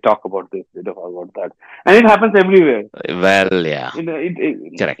 They talk about this, they talk about that. And it happens everywhere. Well, yeah.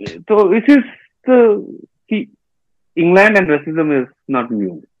 Correct. So this is see, England and racism is not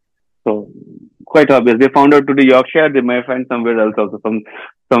new. So quite obvious. They found out today Yorkshire, they may find somewhere else also,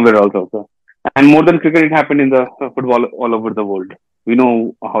 somewhere else also. And more than cricket, it happened in the football all over the world. We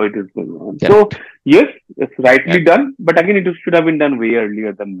know how it is going on. So yes, it's rightly done, but again, it should have been done way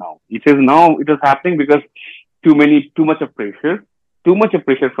earlier than now. It is now it is happening because too much of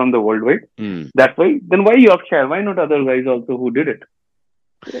pressure from the worldwide. That's why. Then why Yorkshire? Why not other guys also who did it?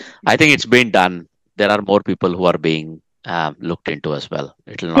 I think it's been done. There are more people who are being looked into as well.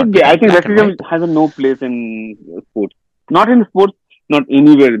 It will not Should be be. I that think black and racism white. has no place in sports. Not in sports, not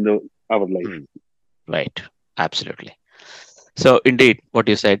anywhere in our life. Right. Absolutely. So indeed, what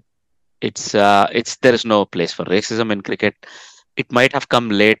you said, it's there is no place for racism in cricket. It might have come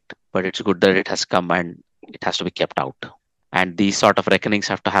late, but it's good that it has come and it has to be kept out. And these sort of reckonings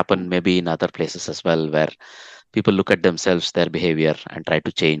have to happen maybe in other places as well, where people look at themselves, their behavior, and try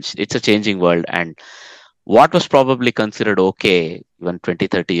to change. It's a changing world, and what was probably considered okay even 20,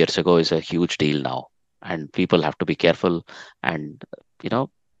 30 years ago is a huge deal now. And people have to be careful. And,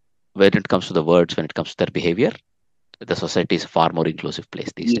 when it comes to the words, when it comes to their behavior, the society is a far more inclusive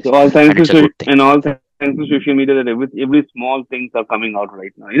place these days. All thanks And it's a good thing. and all thanks to social media that every small things are coming out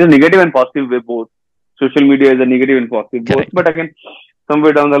right now. In a negative and positive way both. Social media is a negative and positive both. Correct. But again,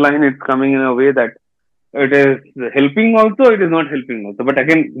 somewhere down the line, it's coming in a way that it is helping also, it is not helping also. But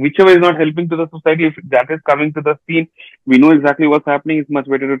again, whichever is not helping to the society, if that is coming to the scene, we know exactly what's happening. It's much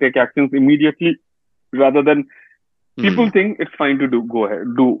better to take actions immediately rather than people think it's fine to do, go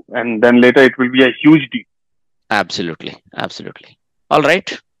ahead, do, and then later it will be a huge deal. Absolutely. Absolutely. All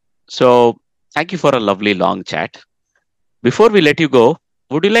right. So thank you for a lovely long chat. Before we let you go,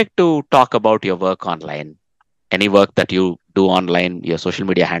 would you like to talk about your work online? Any work that you do online, your social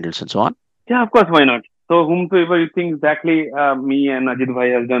media handles and so on? Yeah, of course, why not? So, whomsoever you think exactly, me and Ajit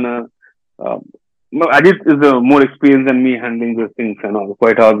Bhai has done no, Ajit is more experienced than me handling these things and all,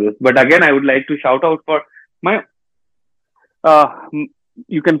 quite obvious. But again, I would like to shout out for my.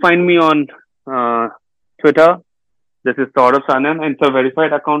 You can find me on Twitter. This is Saurabh Sanan, and it's a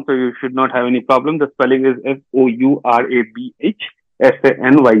verified account, so you should not have any problem. The spelling is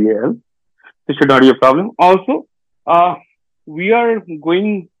Fourabhsanyal. This should not be a problem. Also, we are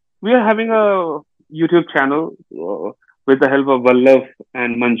going. We are having a YouTube channel with the help of Vallav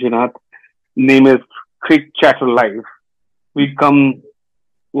and Manjunath. Name is Cricket Chatter Live. We come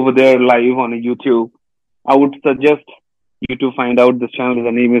over there live on a YouTube. I would suggest you to find out this channel.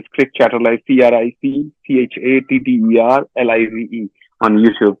 The name is Cricket Chatter Live, CRICCHATTERLIVE on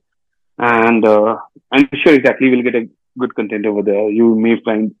YouTube. And I'm sure exactly we'll get a good content over there. You may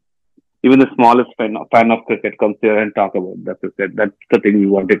find even the smallest fan of cricket comes there and talk about that. That's the thing we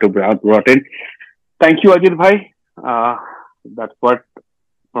wanted to brought in. Thank you, Ajit Bhai. That's what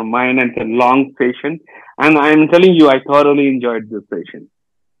from mine, and it's a long session. And I'm telling you, I thoroughly enjoyed this session.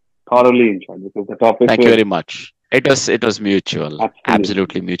 Thoroughly enjoyed because the topic. Thank you very much. It was mutual.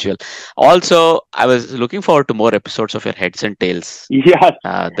 Absolutely mutual. Also, I was looking forward to more episodes of your Heads and Tails. Yes,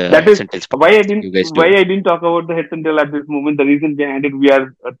 that is why I didn't talk about the Heads and Tails at this moment. The reason behind it, we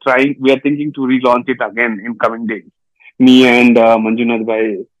are thinking to relaunch it again in coming days. Me and Manjunath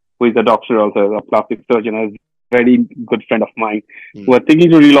Bhai, who is a doctor also, a plastic surgeon, a very good friend of mine, who are thinking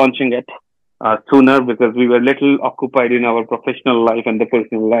to relaunching it sooner because we were little occupied in our professional life and the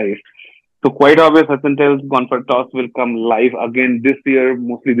personal life. So quite obvious, Heads and Tails Gone for Toss will come live again this year,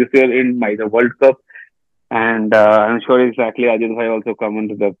 mostly this year in the World Cup. And I'm sure exactly Ajit Bhai also come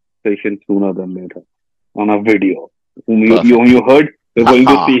into the session sooner than later on a video. Whom you heard, you're going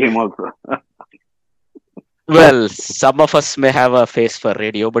to see him also. Well, some of us may have a face for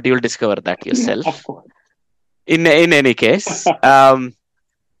radio, but you'll discover that yourself. Of course. In any case,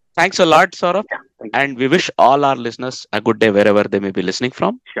 thanks a lot, Saurabh. Yeah, and we wish all our listeners a good day wherever they may be listening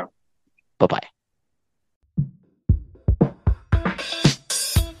from. Sure. Bye-bye.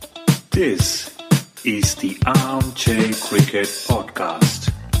 This is the Armchair Cricket Podcast.